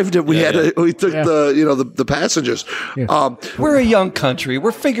arrived, and we took the passengers. We're a young country.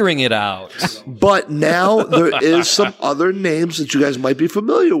 We're figuring it out. But now there is some other names that you guys might be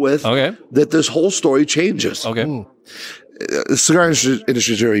familiar with. Okay. That this whole story changes. Okay. The cigar industry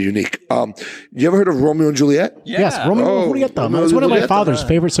is very unique. You ever heard of Romeo and Juliet? Yes, Romeo and Julieta. Romeo It's one of my Julieta. father's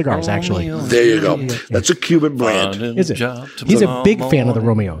favorite cigars, actually. There you go. That's a Cuban brand. Is it? He's a big fan of the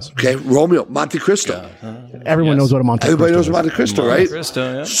Romeos. Okay, Romeo, Monte Cristo. Everyone knows what a Monte Everybody knows Cristo is. Monte Cristo, right?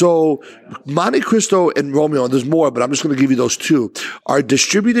 Cristo, yeah. So Monte Cristo and Romeo, and there's more, but I'm just going to give you those two, are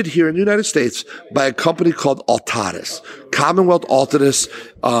distributed here in the United States by a company called Altadis. Commonwealth Altadis,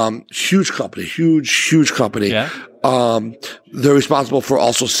 huge company, huge company. Yeah. They're responsible for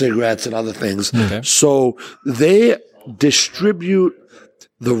also cigarettes and other things. Okay. So they distribute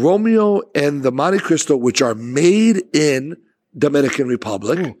the Romeo and the Monte Cristo, which are made in Dominican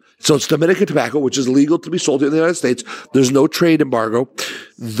Republic. So it's Dominican tobacco, which is legal to be sold here in the United States. There's no trade embargo.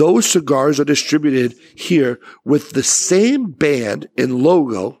 Those cigars are distributed here with the same band and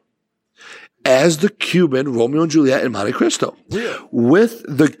logo as the Cuban Romeo and Juliet and Monte Cristo, with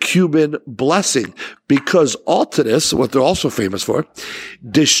the Cuban blessing, because Altadis, what they're also famous for,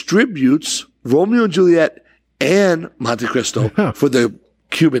 distributes Romeo and Juliet and Monte Cristo for the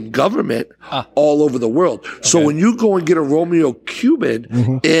Cuban government all over the world. So when you go and get a Romeo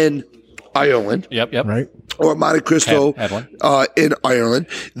Cuban in Ireland, Yep. Right? or Monte Cristo Had one. in Ireland,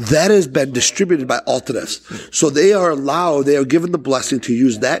 that has been distributed by Altadis. So they are given the blessing to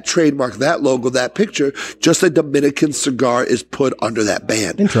use that trademark, that logo, that picture, just a Dominican cigar is put under that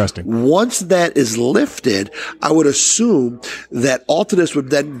band. Interesting. Once that is lifted, I would assume that Altadis would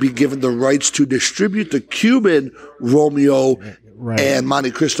then be given the rights to distribute the Cuban Romeo and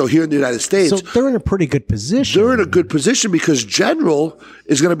Monte Cristo here in the United States. So they're in a pretty good position. They're in a good position because General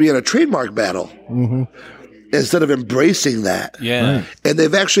is going to be in a trademark battle instead of embracing that. Yeah. Right. And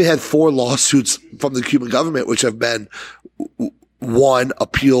they've actually had 4 lawsuits from the Cuban government, which have been one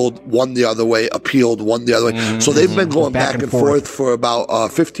appealed, one the other way, appealed, one the other way. So they've been going back and forth for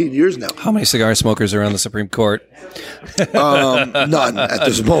about 15 years now. How many cigar smokers are on the Supreme Court? None at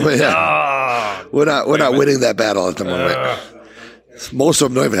this moment. We're not winning that battle at the moment. Most of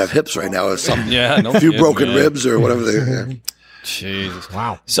them don't even have hips right now. Some no few kidding, broken man. ribs or whatever they. Jesus.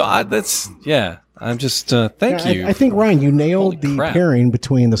 Wow. So I'm just thank you. I think, Ryan, you nailed Holy the crap. pairing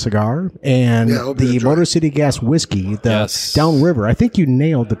between the cigar and hope you the enjoy Motor it. City Gas whiskey, the Yes. Downriver. I think you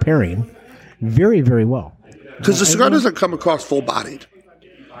nailed the pairing very, very well. Because the cigar doesn't come across full bodied.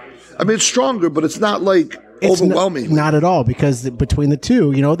 I mean, it's stronger, but it's not like overwhelming. Not at all, because between the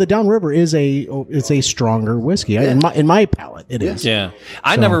two, the Downriver is a stronger whiskey. In my palate, it is. Yeah,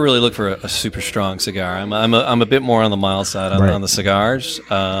 I never really look for a super strong cigar. I'm a bit more on the mild side on the cigars.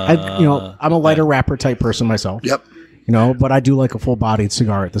 I'm a lighter wrapper type person myself. Yep. But I do like a full-bodied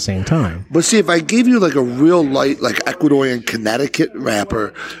cigar at the same time. But see, if I gave you like a real light, like Ecuadorian Connecticut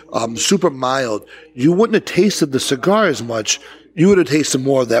wrapper, super mild, you wouldn't have tasted the cigar as much. You would have tasted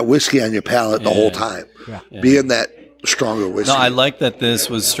more of that whiskey on your palate the whole time, being that stronger whiskey. No, I like that this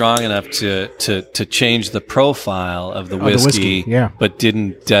was strong enough to change the profile of the whiskey, but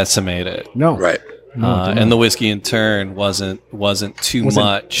didn't decimate it. No, right. And the whiskey in turn wasn't too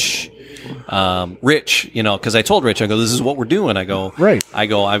much rich, because I told Rich, I go, this is what we're doing. I go,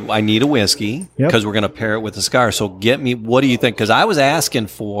 I need a whiskey because we're going to pair it with a cigar. So get me, what do you think? Because I was asking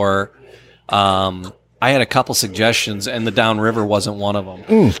for, I had a couple suggestions, and the Downriver wasn't one of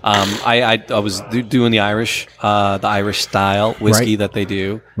them. I was doing the Irish style whiskey that they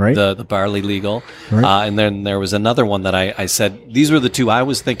do, the barley legal, and then there was another one that I said these were the two I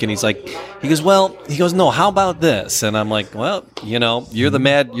was thinking. He goes, no, how about this? And I'm like, well, you're the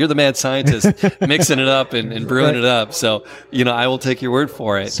mad scientist mixing it up and brewing it up. So I will take your word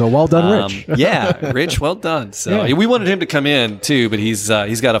for it. So well done, Rich. Rich, well done. So we wanted him to come in too, but he's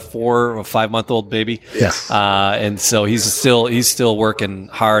got a 4 or 5 month old baby. Yes. And so he's still working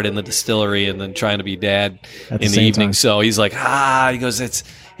hard in the distillery and then trying to be dad in the evening. Time. So he's like, he goes,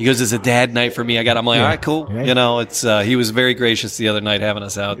 He goes, it's a dad night for me. I'm like, all right, cool. Yeah. You know, it's he was very gracious the other night having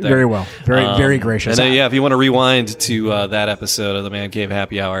us out there. Very well. Very gracious. And if you want to rewind to that episode of the Man Cave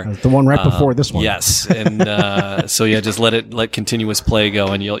Happy Hour, the one right before this one. Yes, and so just let continuous play go,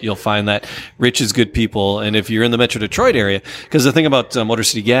 and you'll find that Rich is good people. And if you're in the Metro Detroit area, because the thing about Motor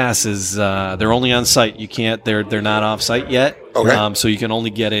City Gas is they're only on site. You can't. They're not off site yet. Okay. So you can only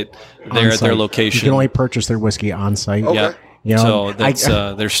get it there at their location. You can only purchase their whiskey on site. Okay. Yeah. You know, So that's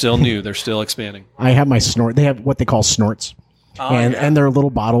they're still new. They're still expanding. I have my snort. They have what they call snorts. And they're little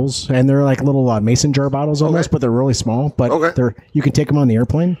bottles, and they're like little mason jar bottles almost, but they're really small. But you can take them on the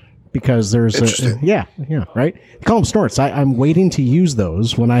airplane because there's right. They call them snorts. I'm waiting to use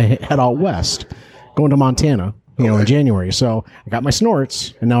those when I head out west, going to Montana, in January. So I got my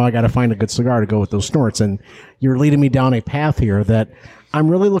snorts, and now I got to find a good cigar to go with those snorts. And you're leading me down a path here that I'm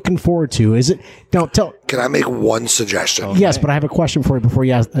really looking forward to. Is it? Don't tell. Can I make one suggestion? Okay. Yes, but I have a question for you before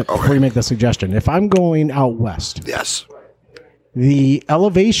you make the suggestion. If I'm going out west, yes, the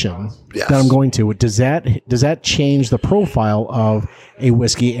elevation that I'm going to, does that change the profile of a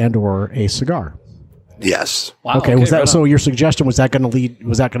whiskey and or a cigar? Yes. Wow, okay. Was that so? Your suggestion was that going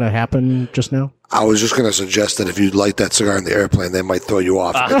to happen just now? I was just going to suggest that if you light that cigar in the airplane, they might throw you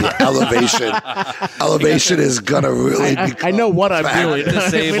off. And the elevation is going to really. I know what I'm doing. I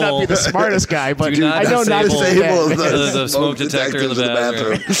may not be the smartest guy, but I know not to disable the smoke detector in the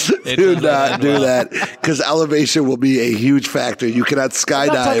bathroom. Do not do that, because elevation will be a huge factor. You cannot skydive.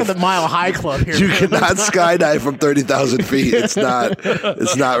 I'm not talking the Mile High Club here. You cannot skydive from 30,000 feet. It's not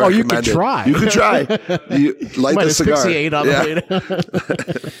recommended. Oh, you can try. You can try. You light the cigar. Asphyxiate on the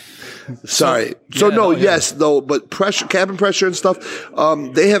way. Sorry. But pressure, cabin pressure and stuff,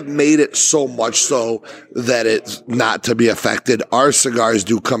 they have made it so much so that it's not to be affected. Our cigars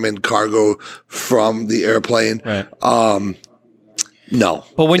do come in cargo from the airplane. Right. No.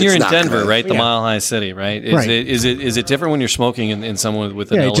 But when you're in Denver, right, the Mile High City, right? Is it different when you're smoking in someone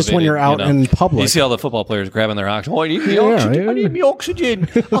with an elevated? Just when you're out in public. You see all the football players grabbing their oxygen. Oh, I need the oxygen. I need the oxygen.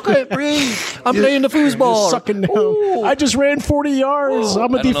 I can't breathe. I'm playing the foosball. Sucking down. I just ran 40 yards.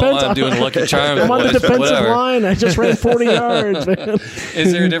 I'm a defense. I'm doing Lucky Charms. I'm on the defensive line. I just ran 40 yards. Man.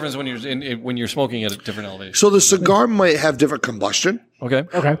 Is there a difference when you're smoking at a different elevation? So the cigar might have different combustion. Okay.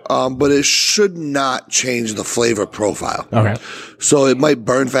 But it should not change the flavor profile. Okay. So it might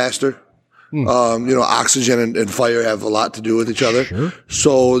burn faster. Oxygen and fire have a lot to do with each other. Sure.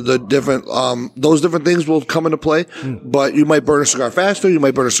 So the different, those different things will come into play, but you might burn a cigar faster. You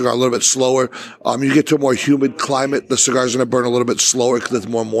might burn a cigar a little bit slower. You get to a more humid climate, the cigar's going to burn a little bit slower because it's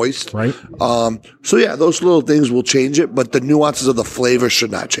more moist. Right. Those little things will change it, but the nuances of the flavor should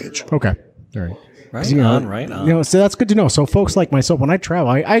not change. Okay. All right. Right on. So that's good to know. So folks like myself, when I travel,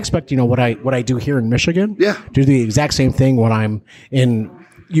 I expect, what I do here in Michigan. Yeah. Do the exact same thing when I'm in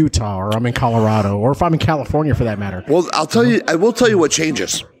Utah or I'm in Colorado or if I'm in California for that matter. Well, I will tell you what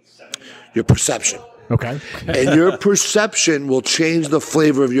changes. Your perception. Okay. And your perception will change the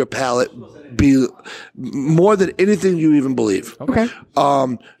flavor of your palate be more than anything you even believe. Okay.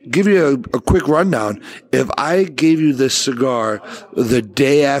 Give you a quick rundown. If I gave you this cigar the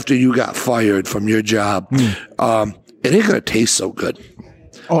day after you got fired from your job, it ain't going to taste so good.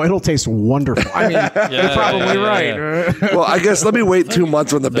 Oh, it'll taste wonderful. I mean, you're probably right. Well, I guess let me wait 2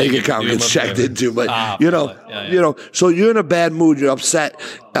 months when the bank account gets checked into. But so you're in a bad mood. You're upset.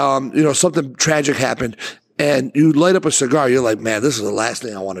 Something tragic happened, and you light up a cigar. You're like, man, this is the last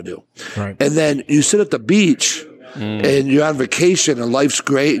thing I want to do. Right. And then you sit at the beach. And you're on vacation and life's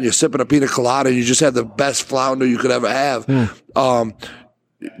great and you're sipping a pina colada and you just had the best flounder you could ever have.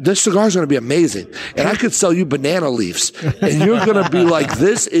 This cigar is going to be amazing. And I could sell you banana leaves and you're going to be like,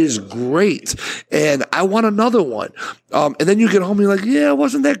 this is great. And I want another one. And then you get home and you're like, yeah, it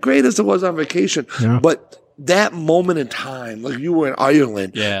wasn't that great as it was on vacation. Yeah. But that moment in time, like you were in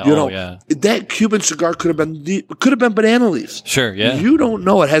Ireland, that Cuban cigar could have been banana leaves. Sure. Yeah. You don't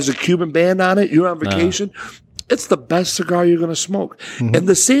know it has a Cuban band on it. You're on vacation. It's the best cigar you're going to smoke. Mm-hmm. And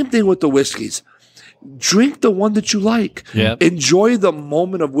the same thing with the whiskeys. Drink the one that you like. Yep. Enjoy the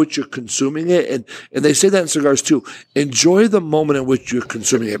moment of which you're consuming it. And they say that in cigars too. Enjoy the moment in which you're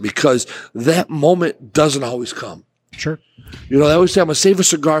consuming it because that moment doesn't always come. Sure. They always say, I'm going to save a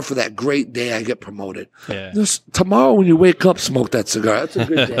cigar for that great day I get promoted. Yeah. Tomorrow when you wake up, smoke that cigar. That's a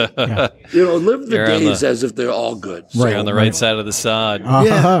good day. Live the days as if they're all good. So you're on the right side of the sod.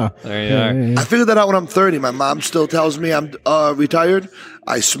 Yeah. There you are. I figured that out when I'm 30. My mom still tells me I'm retired.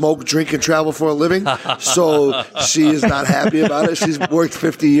 I smoke, drink, and travel for a living. So she is not happy about it. She's worked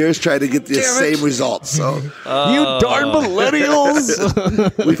 50 years trying to get the same results. So you darn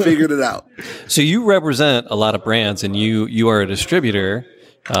millennials. We figured it out. So you represent a lot of brands and you are a distributor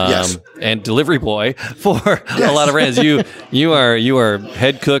and delivery boy for a lot of brands. You are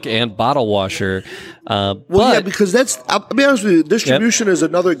head cook and bottle washer. Because I'll be honest with you, distribution is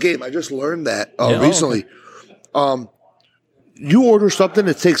another game. I just learned that recently. You order something,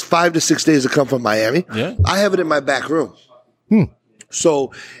 it takes 5 to 6 days to come from Miami. Yeah. I have it in my back room.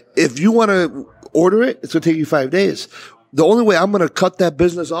 So if you want to order it, it's going to take you 5 days. The only way I'm going to cut that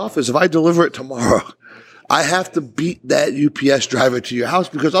business off is if I deliver it tomorrow. I have to beat that UPS driver to your house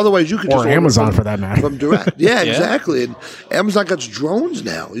because otherwise you could just order Amazon for that matter from direct. Yeah, exactly. And Amazon got drones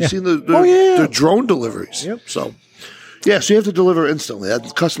now. You've seen the drone deliveries. Yep. So you have to deliver instantly.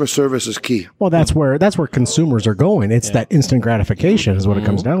 That customer service is key. Well, that's where consumers are going. It's that instant gratification is what it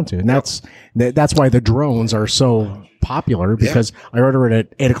comes down to, and that's why the drones are so popular because I order it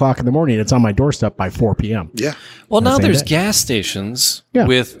at 8 o'clock in the morning. It's on my doorstep by 4 p.m. Yeah. Well, now there's gas stations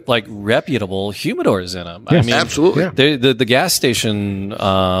with like reputable humidors in them. Yes. I mean, absolutely. The gas station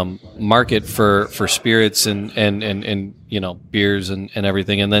market for spirits and beers and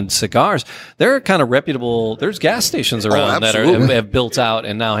everything, and then cigars. They're kind of reputable. There's gas stations around that have built out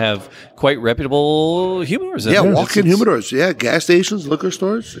and now have quite reputable humidors. Walk-in humidors. Yeah, gas stations, liquor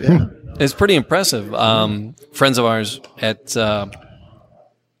stores. Yeah. It's pretty impressive. Friends of ours at the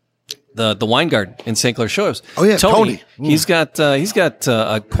Wine Garden in St. Clair Shores. Oh yeah, Tony. He's got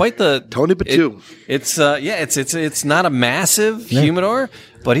quite the Tony Batu. It's not a massive humidor,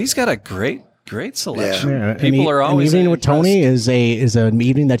 but he's got a great selection. Yeah. People are always meeting with Tony is a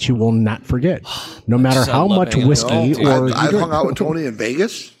meeting that you will not forget, no matter how much whiskey or. I've hung out with Tony in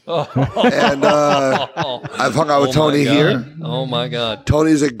Vegas, and I've hung out with Tony here. Oh my God,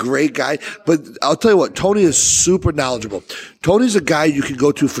 Tony's a great guy. But I'll tell you what, Tony is super knowledgeable. Tony's a guy you can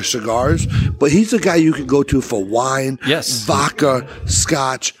go to for cigars, but he's a guy you can go to for wine, vodka,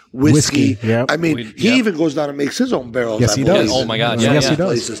 scotch. Whiskey. Yep. I mean, he even goes down and makes his own barrels. Yes, he does. Oh my God! Yes, he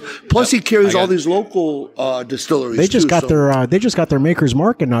does. Plus, he carries all these local distilleries. They just got their Maker's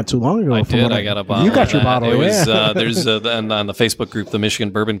Market not too long ago. I got a bottle. You got your bottle. It was there's on the Facebook group, the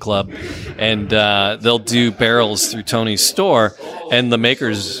Michigan Bourbon Club, and they'll do barrels through Tony's store, and the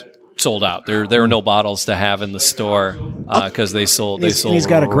Makers sold out. There were no bottles to have in the store because they sold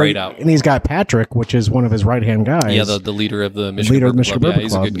right out. And he's got Patrick, which is one of his right hand guys. Yeah, the leader of the Michigan Bourbon Club. Yeah,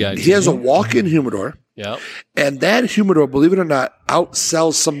 he's a good guy. He has a walk-in humidor. Yeah, and that humidor, believe it or not,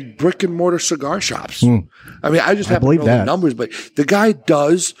 outsells some brick and mortar cigar shops. I mean, I just happen to know the numbers, but the guy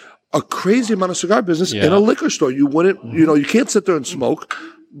does a crazy amount of cigar business in a liquor store. You wouldn't, you can't sit there and smoke,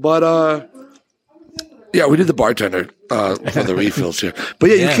 but. Yeah, we did the bartender for the refills here. But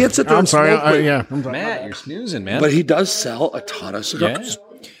you can't sit there and smoke. Matt, you're snoozing, man. But he does sell a ton of cigars.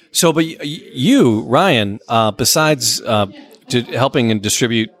 Yeah. So, but you, Ryan, besides helping and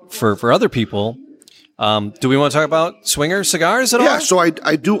distribute for other people, do we want to talk about Swinger Cigars at all? Yeah, so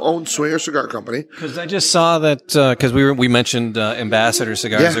I do own Swinger Cigar Company. Because I just saw that because we mentioned Ambassador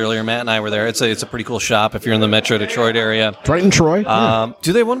Cigars earlier. Matt and I were there. It's a pretty cool shop if you're in the Metro Detroit area. Right in Troy.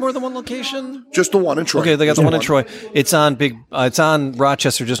 Do they have more than one location? Just the one in Troy. Okay, they got the one in Troy. It's on It's on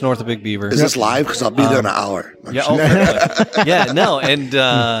Rochester, just north of Big Beaver. Is this live? Because I'll be there in an hour. Yeah. No, and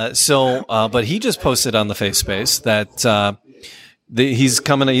but he just posted on the Face Space that. He's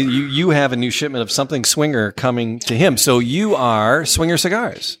coming. You have a new shipment of something Swinger coming to him. So you are Swinger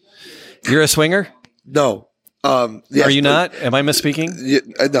Cigars. You're a Swinger? No. Yes, are you not? Am I misspeaking?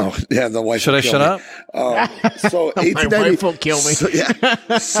 No. Yeah, the wife. Should I shut up? So my wife will kill me.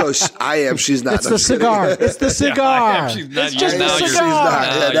 So I am. She's not. It's the cigar. It's the cigar. She's not. It's just the cigar. She's not.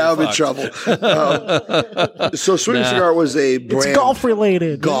 Yeah, now I'm in trouble. So Swinger Cigar was a brand. It's golf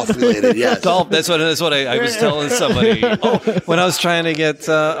related. Yes. Golf. That's what I was telling somebody. When I was trying to get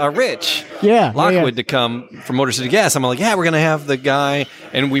Rich Lockwood to come from Motor City Gas, I'm like, we're gonna have the guy,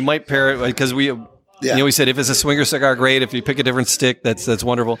 and we might pair it because we. Yeah. We said if it's a Swinger cigar, great. If you pick a different stick, that's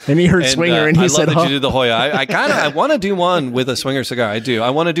wonderful. And he heard Swinger, and he said, "I love that you did the Hoya." I want to do one with a Swinger cigar. I do. I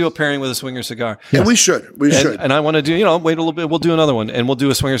want to do a pairing with a Swinger cigar. And we should. And I want to do. Wait a little bit. We'll do another one, and we'll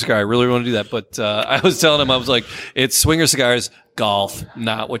do a Swinger cigar. I really want to do that. But I was telling him, I was like, it's Swinger cigars. Golf,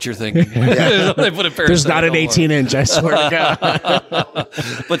 not what you're thinking. They put a There's not an 18-inch, I swear to God.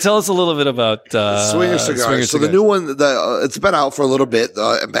 But tell us a little bit about Swinger Cigars. So the new one, it's been out for a little bit.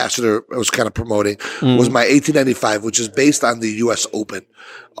 Ambassador was kind of promoting was my 1895, which is based on the U.S. Open.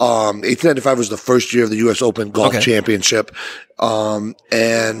 1895 was the first year of the U.S. Open Golf Championship.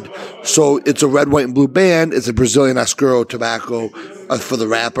 And so it's a red, white, and blue band. It's a Brazilian Oscuro tobacco for the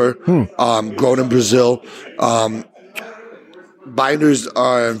wrapper, grown in Brazil. binders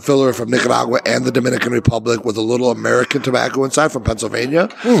and filler from Nicaragua and the Dominican Republic with a little American tobacco inside from Pennsylvania.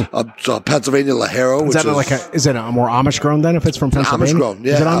 So Pennsylvania Lajero. Is it a more Amish grown then if it's from Pennsylvania? Amish grown,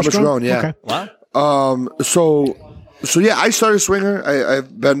 yeah. Amish grown, yeah. Okay. Wow. So yeah, I started Swinger.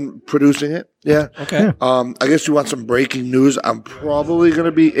 I've been producing it. Yeah. Okay. I guess you want some breaking news. I'm probably going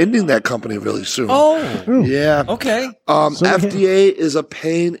to be ending that company really soon. Oh. Yeah. Okay. FDA is a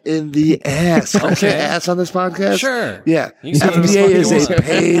pain in the ass. Can I say ass on this podcast? Sure. Yeah. You can say FDA is whatever you a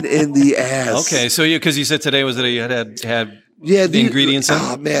pain in the ass. Okay. So because you said today was that you had the ingredients in?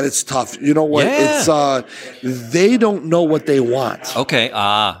 Oh man, it's tough. You know what? Yeah. It's they don't know what they want. Okay.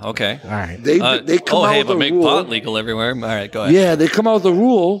 Okay. All right. They come out with but a make rule. pot legal everywhere. All right, go ahead. Yeah, they come out with a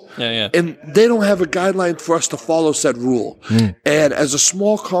rule. Yeah. And they don't have a guideline for us to follow said rule. And as a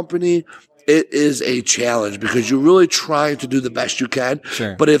small company, it is a challenge because you're really trying to do the best you can.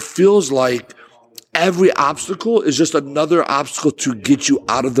 Sure. But it feels like every obstacle is just another obstacle to get you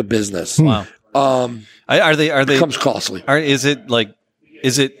out of the business. Wow. Are they Becomes costly. Is it like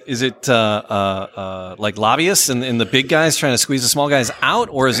lobbyists and the big guys trying to squeeze the small guys out,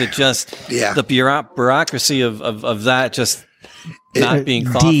 or is it just the bureaucracy of that just not being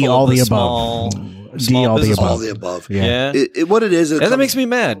thoughtful all of the the small above. small business? All the above. Yeah. What it is, That makes me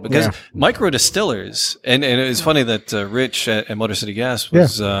mad because micro distillers, and it's funny that Rich at Motor City Gas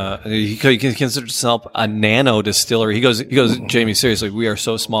was he considers himself a nano distillery. He goes, Jamie, seriously, we are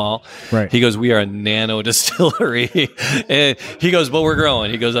so small. Right. He goes, we are a nano distillery, and he goes, but we're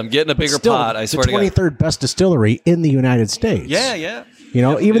growing. He goes, I'm getting a bigger pot. I swear to God. The 23rd best distillery in the United States. Yeah. You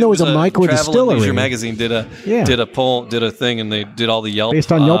know, even though it was a micro distillery. Leisure magazine did a thing, and they did all the Yelp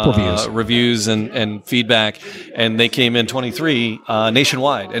based on Yelp reviews and feedback, and they came in 23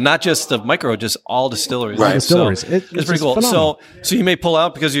 nationwide, and not just of micro, just all distilleries. Right, distilleries. So it's pretty cool. Phenomenal. So you may pull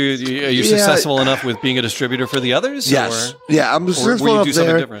out because you're successful enough with being a distributor for the others. Yes. Or, I'm successful or you enough do something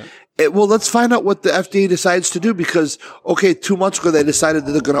there. different. Well, let's find out what the FDA decides to do because, 2 months ago, they decided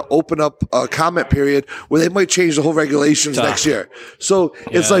that they're going to open up a comment period where they might change the whole regulations next year. So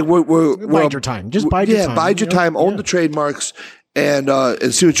it's like we're bide your time. Just bide your time. Bide your time. Own the trademarks and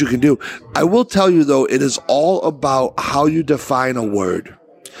see what you can do. I will tell you, though, it is all about how you define a word.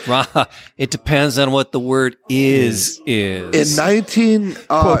 It depends on what the word is. In 19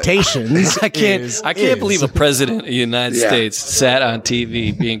 quotations, I can't believe a president of the United States sat on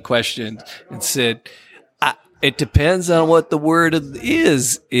TV being questioned and said, "It depends on what the word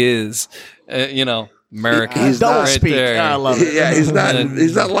is." America. He's don't not speak. There. I love it. Yeah, he's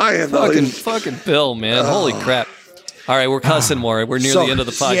not lying though. Fucking Bill, man! Holy crap! All right, we're cussing more. We're near the end of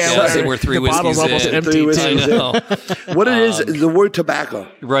the podcast, and we're three the bottle's whiskeys almost in. empty. 3 whiskeys I know. What it is, the word tobacco.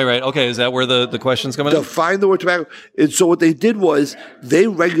 Right. Okay, is that where the question's coming in? Define the word tobacco. And so what they did was they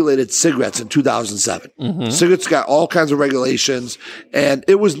regulated cigarettes in 2007. Cigarettes got all kinds of regulations, and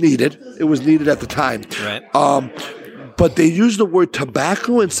it was needed. It was needed at the time. Right. But they used the word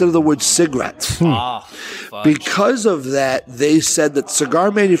tobacco instead of the word cigarettes. Because of that, they said that cigar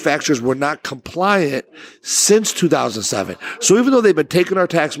manufacturers were not compliant since 2007. So even though they've been taking our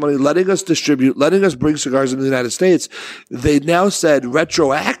tax money, letting us distribute, letting us bring cigars into the United States, they now said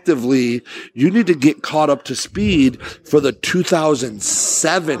retroactively, you need to get caught up to speed for the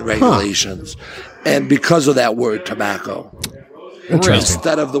 2007 regulations. And because of that word tobacco.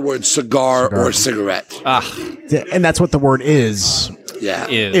 Instead of the word cigar or cigarette. And that's what the word is. Yeah.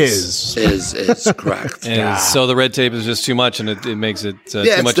 Is Correct. And so the red tape is just too much, and it makes it too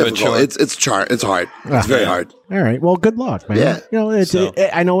much difficult. of a chore. It's hard. It's very hard. All right. Well, good luck, man. Yeah. You know,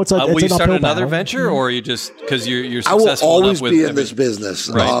 I know it's will you an start uphill another battle. venture, or are you just because you're I will successful always enough with be in this business.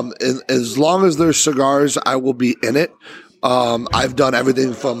 Right. As long as there's cigars, I will be in it. I've done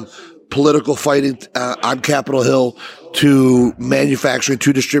everything from political fighting on Capitol Hill to manufacturing,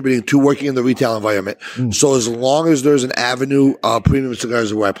 to distributing, to working in the retail environment. So as long as there's an avenue, premium cigars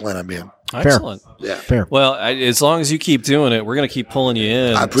is where I plan on being. Excellent. Yeah. Fair. Well, as long as you keep doing it, we're going to keep pulling you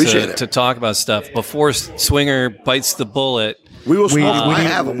in. I appreciate it. To talk about stuff before Swinger bites the bullet. We will smoke them. I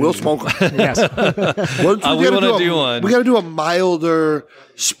have them. We'll smoke them. Yes. We want to do one. We got to do a milder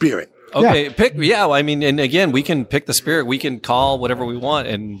spirit. Okay, I mean, and again, we can pick the spirit. We can call whatever we want,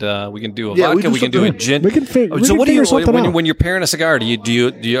 and we can do a vodka. We can do a gin. We can figure out. When you're pairing a cigar? Are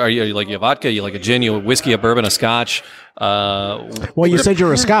you like a vodka? You like a gin? You a whiskey, a bourbon, a scotch? Well, you said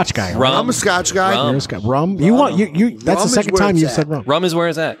you're a Scotch guy. Rum. I'm a Scotch guy. Rum. You're a Scotch. Rum. You want you? That's Rum the second is where time it's you've at. said rum. Rum is where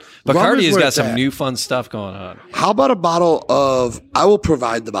it's at. Rum Bacardi is has where got it's some at. new fun stuff going on. How about a bottle of? I will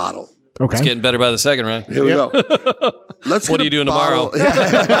provide the bottle. Okay. It's getting better by the second, right? Here we go. Let's. What are you doing tomorrow? This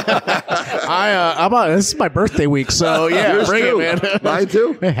is my birthday week, so yeah, Yours bring too. it, man. Mine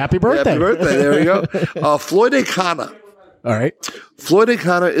too. Hey, happy birthday! Happy birthday! There we go. Floyd A. Cana. All right. Floyd and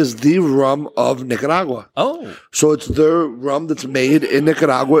Cana is the rum of Nicaragua. Oh. So it's their rum that's made in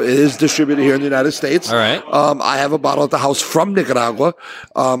Nicaragua. It is distributed here in the United States. All right. I have a bottle at the house from Nicaragua.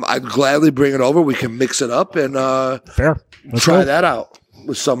 I'd gladly bring it over. We can mix it up and Fair. Let's try go. that out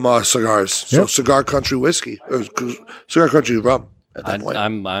with some cigars. So Yep. Cigar Country whiskey, or Cigar Country rum. At that point. I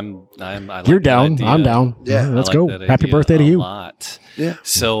You're like down. that I'm idea. down. Yeah. Let's I go. like that Happy idea birthday to a you. lot. Yeah.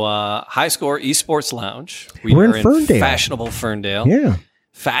 So, High Score Esports Lounge. We're in are Ferndale. Fashionable Ferndale. Yeah.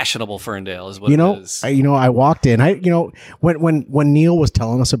 Fashionable Ferndale is what You it know, is. I walked in. When Neil was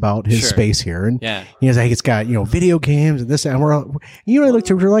telling us about his Sure. space here, and Yeah. he was like, it's got video games and this, and I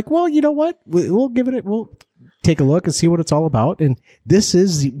looked at it, we're like, well, you know what? We'll give it. We'll take a look and see what it's all about. And this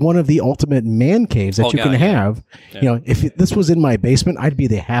is one of the ultimate man caves that you can have. Yeah. If this was in my basement, I'd be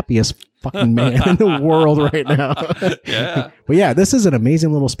the happiest fucking man in the world right now. Yeah. But yeah, this is an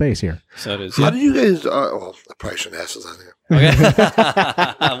amazing little space here. So it is. How do you guys? Well, I probably shouldn't ask this on here.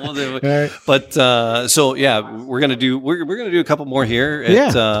 We'll do it. But so yeah, we're gonna do a couple more here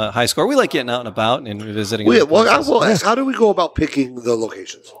at High Score. We like getting out and about and visiting. Well, other I places. will ask. How do we go about picking the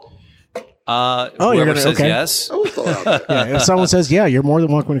locations? you're Whoever gonna- says okay. yes. I will throw it out there. Yeah, if someone says, yeah, you're more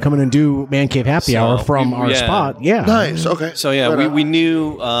than welcome to come in and do Man Cave Happy Hour from our spot. Yeah. Nice. Okay. So yeah, Right on. we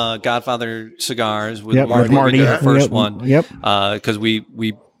knew Godfather Cigars with Yep, Marty. with Marty. We did the first Yep, one. yep. Because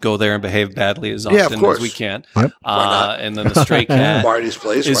we go there and behave badly as Yeah, of often course. as we can. Yep. And then the Stray Cat Marty's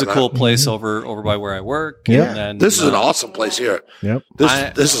place is a why cool not? place over by where I work. Yeah. And then, This is an awesome place here. Yep.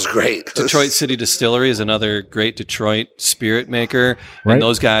 This is great. Detroit City Distillery is another great Detroit spirit maker. Right. And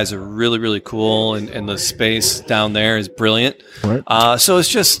those guys are really, really cool. And the space down there is brilliant. Right. So it's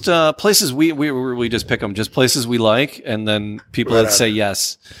just places we just pick them, just places we like. And then people that say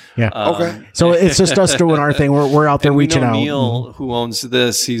yes. Yeah. Okay. So it's just us doing our thing. We're out there And we reaching know out. Neil, who owns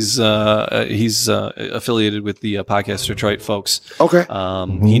this, he's affiliated with the Podcast Detroit folks. Okay.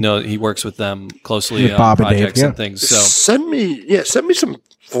 He works with them closely With on Bob and Dave, projects yeah. and things. So send me some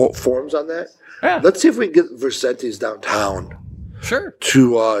forms on that. Yeah. Let's see if we can get Versente's downtown sure.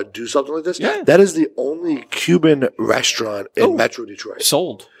 to do something like this. Yeah. That is the only Cuban restaurant in Metro Detroit.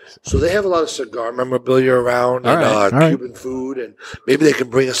 Sold. So they have a lot of cigar memorabilia around and All right. Cuban food, and maybe they can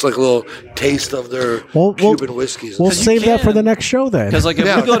bring us like a little taste of their Cuban whiskeys. We'll and stuff. save that for can. the next show then. Because like if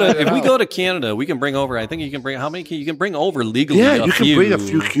Yeah. we go to Canada, we can bring over. I think you can bring how many? You can bring over legally. Yeah, a you can few. bring a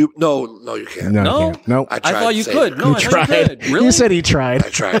few Cuban. No, you can't. No, No? you can't. No. I I tried thought you to could. say No, I it. thought you could. Really? You said he tried. I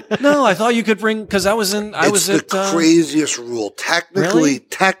tried. No, I thought you could bring because I was It's the at craziest rule. Really?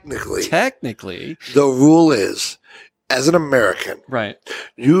 Technically, technically the rule is, as an American, right.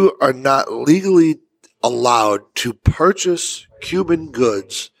 you are not legally allowed to purchase Cuban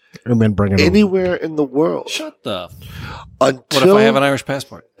goods And then bring it over. anywhere in the world Shut the. What if until I have an Irish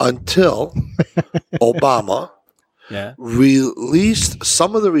passport? Obama Yeah. released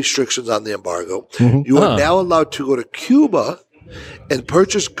some of the restrictions on the embargo. Mm-hmm. You are now allowed to go to Cuba and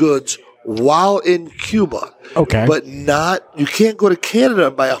purchase goods while in Cuba. Okay. But you can't go to Canada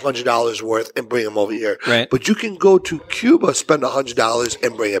and buy $100 worth and bring them over here. Right. But you can go to Cuba, spend $100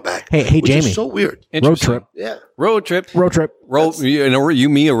 and bring it back. Hey, which Jamie. is so weird. Road Interesting. trip. Yeah. Road trip. Road trip. You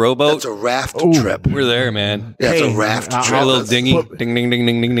me a rowboat. That's a raft trip. We're there, man. Yeah, it's Hey, a raft I'll- trip. A little That's- dingy. Ding ding ding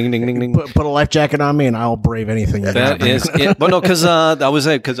ding ding ding ding ding ding. Put a life jacket on me and I'll brave anything. you That got. is it. But no, because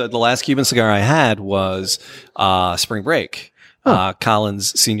the last Cuban cigar I had was Spring Break.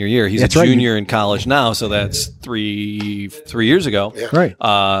 Colin's senior year. He's That's a right. junior in college now, so that's three years ago. Right.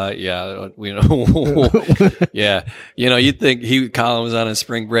 Yeah, we know. Yeah, you'd think Colin was on a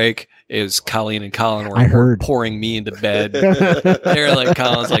spring break. It was Colleen and Colin I were heard. pouring me into bed. They're like,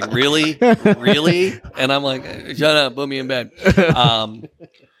 Colin's like, really, and I'm like, shut up, put me in bed.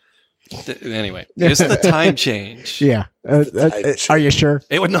 Anyway, it's the time change. Yeah. Are you sure?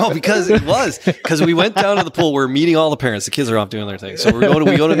 Because we went down to the pool. We're meeting all the parents. The kids are off doing their thing. So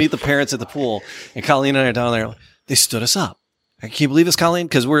we go to meet the parents at the pool, and Colleen and I are down there. They stood us up. Can you believe this, Colleen?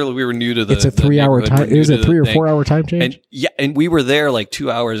 Because we were new to the. It's a 3 hour time. It was a 3 or 4 hour time change. And we were there like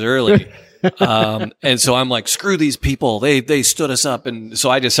 2 hours early. And so I'm like, screw these people. They stood us up, and so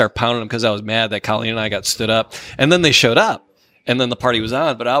I just started pounding them because I was mad that Colleen and I got stood up. And then they showed up. And then the party was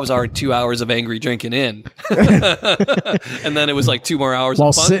on, but I was already 2 hours of angry drinking in. And then it was like 2 more hours While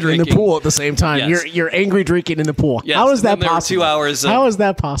of fun sitting drinking. in the pool at the same time. Yes. You're angry drinking in the pool. Yes. How is And then that there were possible? 2 hours of- How is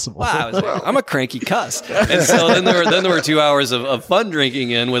that possible? Wow, I was like, I'm a cranky cuss. And so then there were 2 hours of fun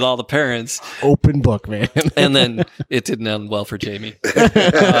drinking in with all the parents. Open book, man. And then it didn't end well for Jamie.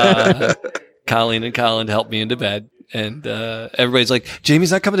 Colleen and Colin helped me into bed. And everybody's like,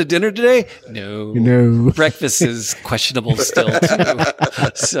 Jamie's not coming to dinner today? No. Breakfast is questionable still,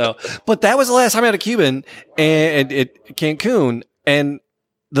 too. So, but that was the last time I had a Cuban and at Cancun. And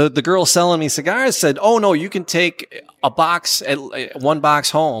the girl selling me cigars said, oh, no, you can take one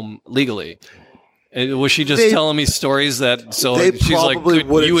box home legally. Was she just telling me stories that, so she's like,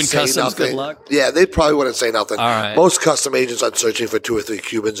 you and customs, good luck? Yeah, they probably wouldn't say nothing. All right. Most custom agents aren't searching for 2 or 3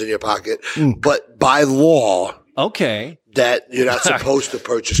 Cubans in your pocket. But by law, that you're not supposed to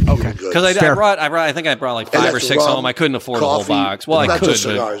purchase Cuban goods. Because I think I brought like 5 or 6 home. I couldn't afford a whole box. Well, I could. Just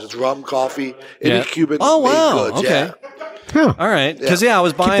cigars. It's rum, coffee, any Cuban made goods. Okay. Yeah. Huh. All right. Because, I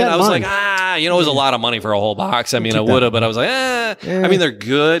was buying, I was like, it was a lot of money for a whole box. I mean, I would have, but I was like, I mean, they're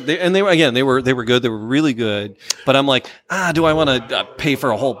good. They were good. They were really good. But I'm like, do I want to pay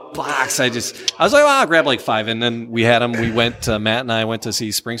for a whole box? I was like, well, I'll grab like 5. And then we had them. We went, Matt and I went to see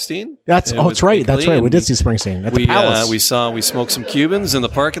Springsteen. That's right. That's right. We did see Springsteen at the Palace. We smoked some Cubans in the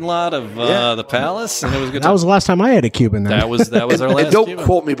parking lot of the Palace. And it was good. That was the last time I had a Cuban then. That was our last And don't Cuban.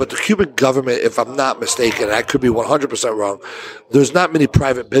 quote me, but the Cuban government, if I'm not mistaken, I could be 100% wrong, there's not many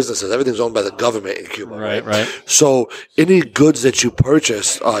private businesses. Everything's owned by the government in Cuba. Right. So any goods that you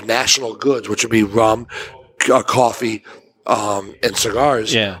purchase, national goods, which would be rum, coffee, and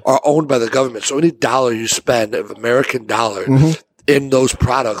cigars, are owned by the government. So any dollar you spend of American dollar in those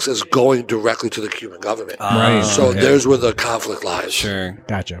products is going directly to the Cuban government. Right. So there's where the conflict lies. Sure.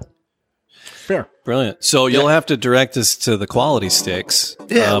 Gotcha. Fair. Brilliant. So you'll have to direct us to the quality sticks,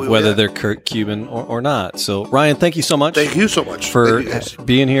 whether they're Cuban or not. So Ryan, thank you so much. Thank you so much for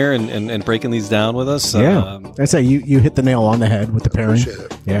being here and breaking these down with us. Yeah, I say you hit the nail on the head with the pairing.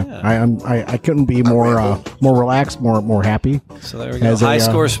 I couldn't be more relaxed, more happy. So there we go. High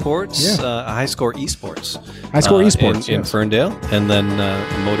Score Sports, High Score Esports, High Score Esports in Ferndale, and then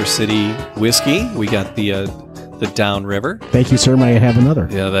Motor City Whiskey. We got the Downriver. Thank you, sir. May I have another?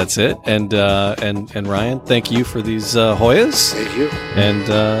 Yeah, that's it. And Ryan, thank you for these Hoyas. Thank you.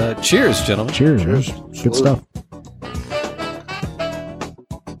 And cheers, gentlemen. Cheers. Good stuff.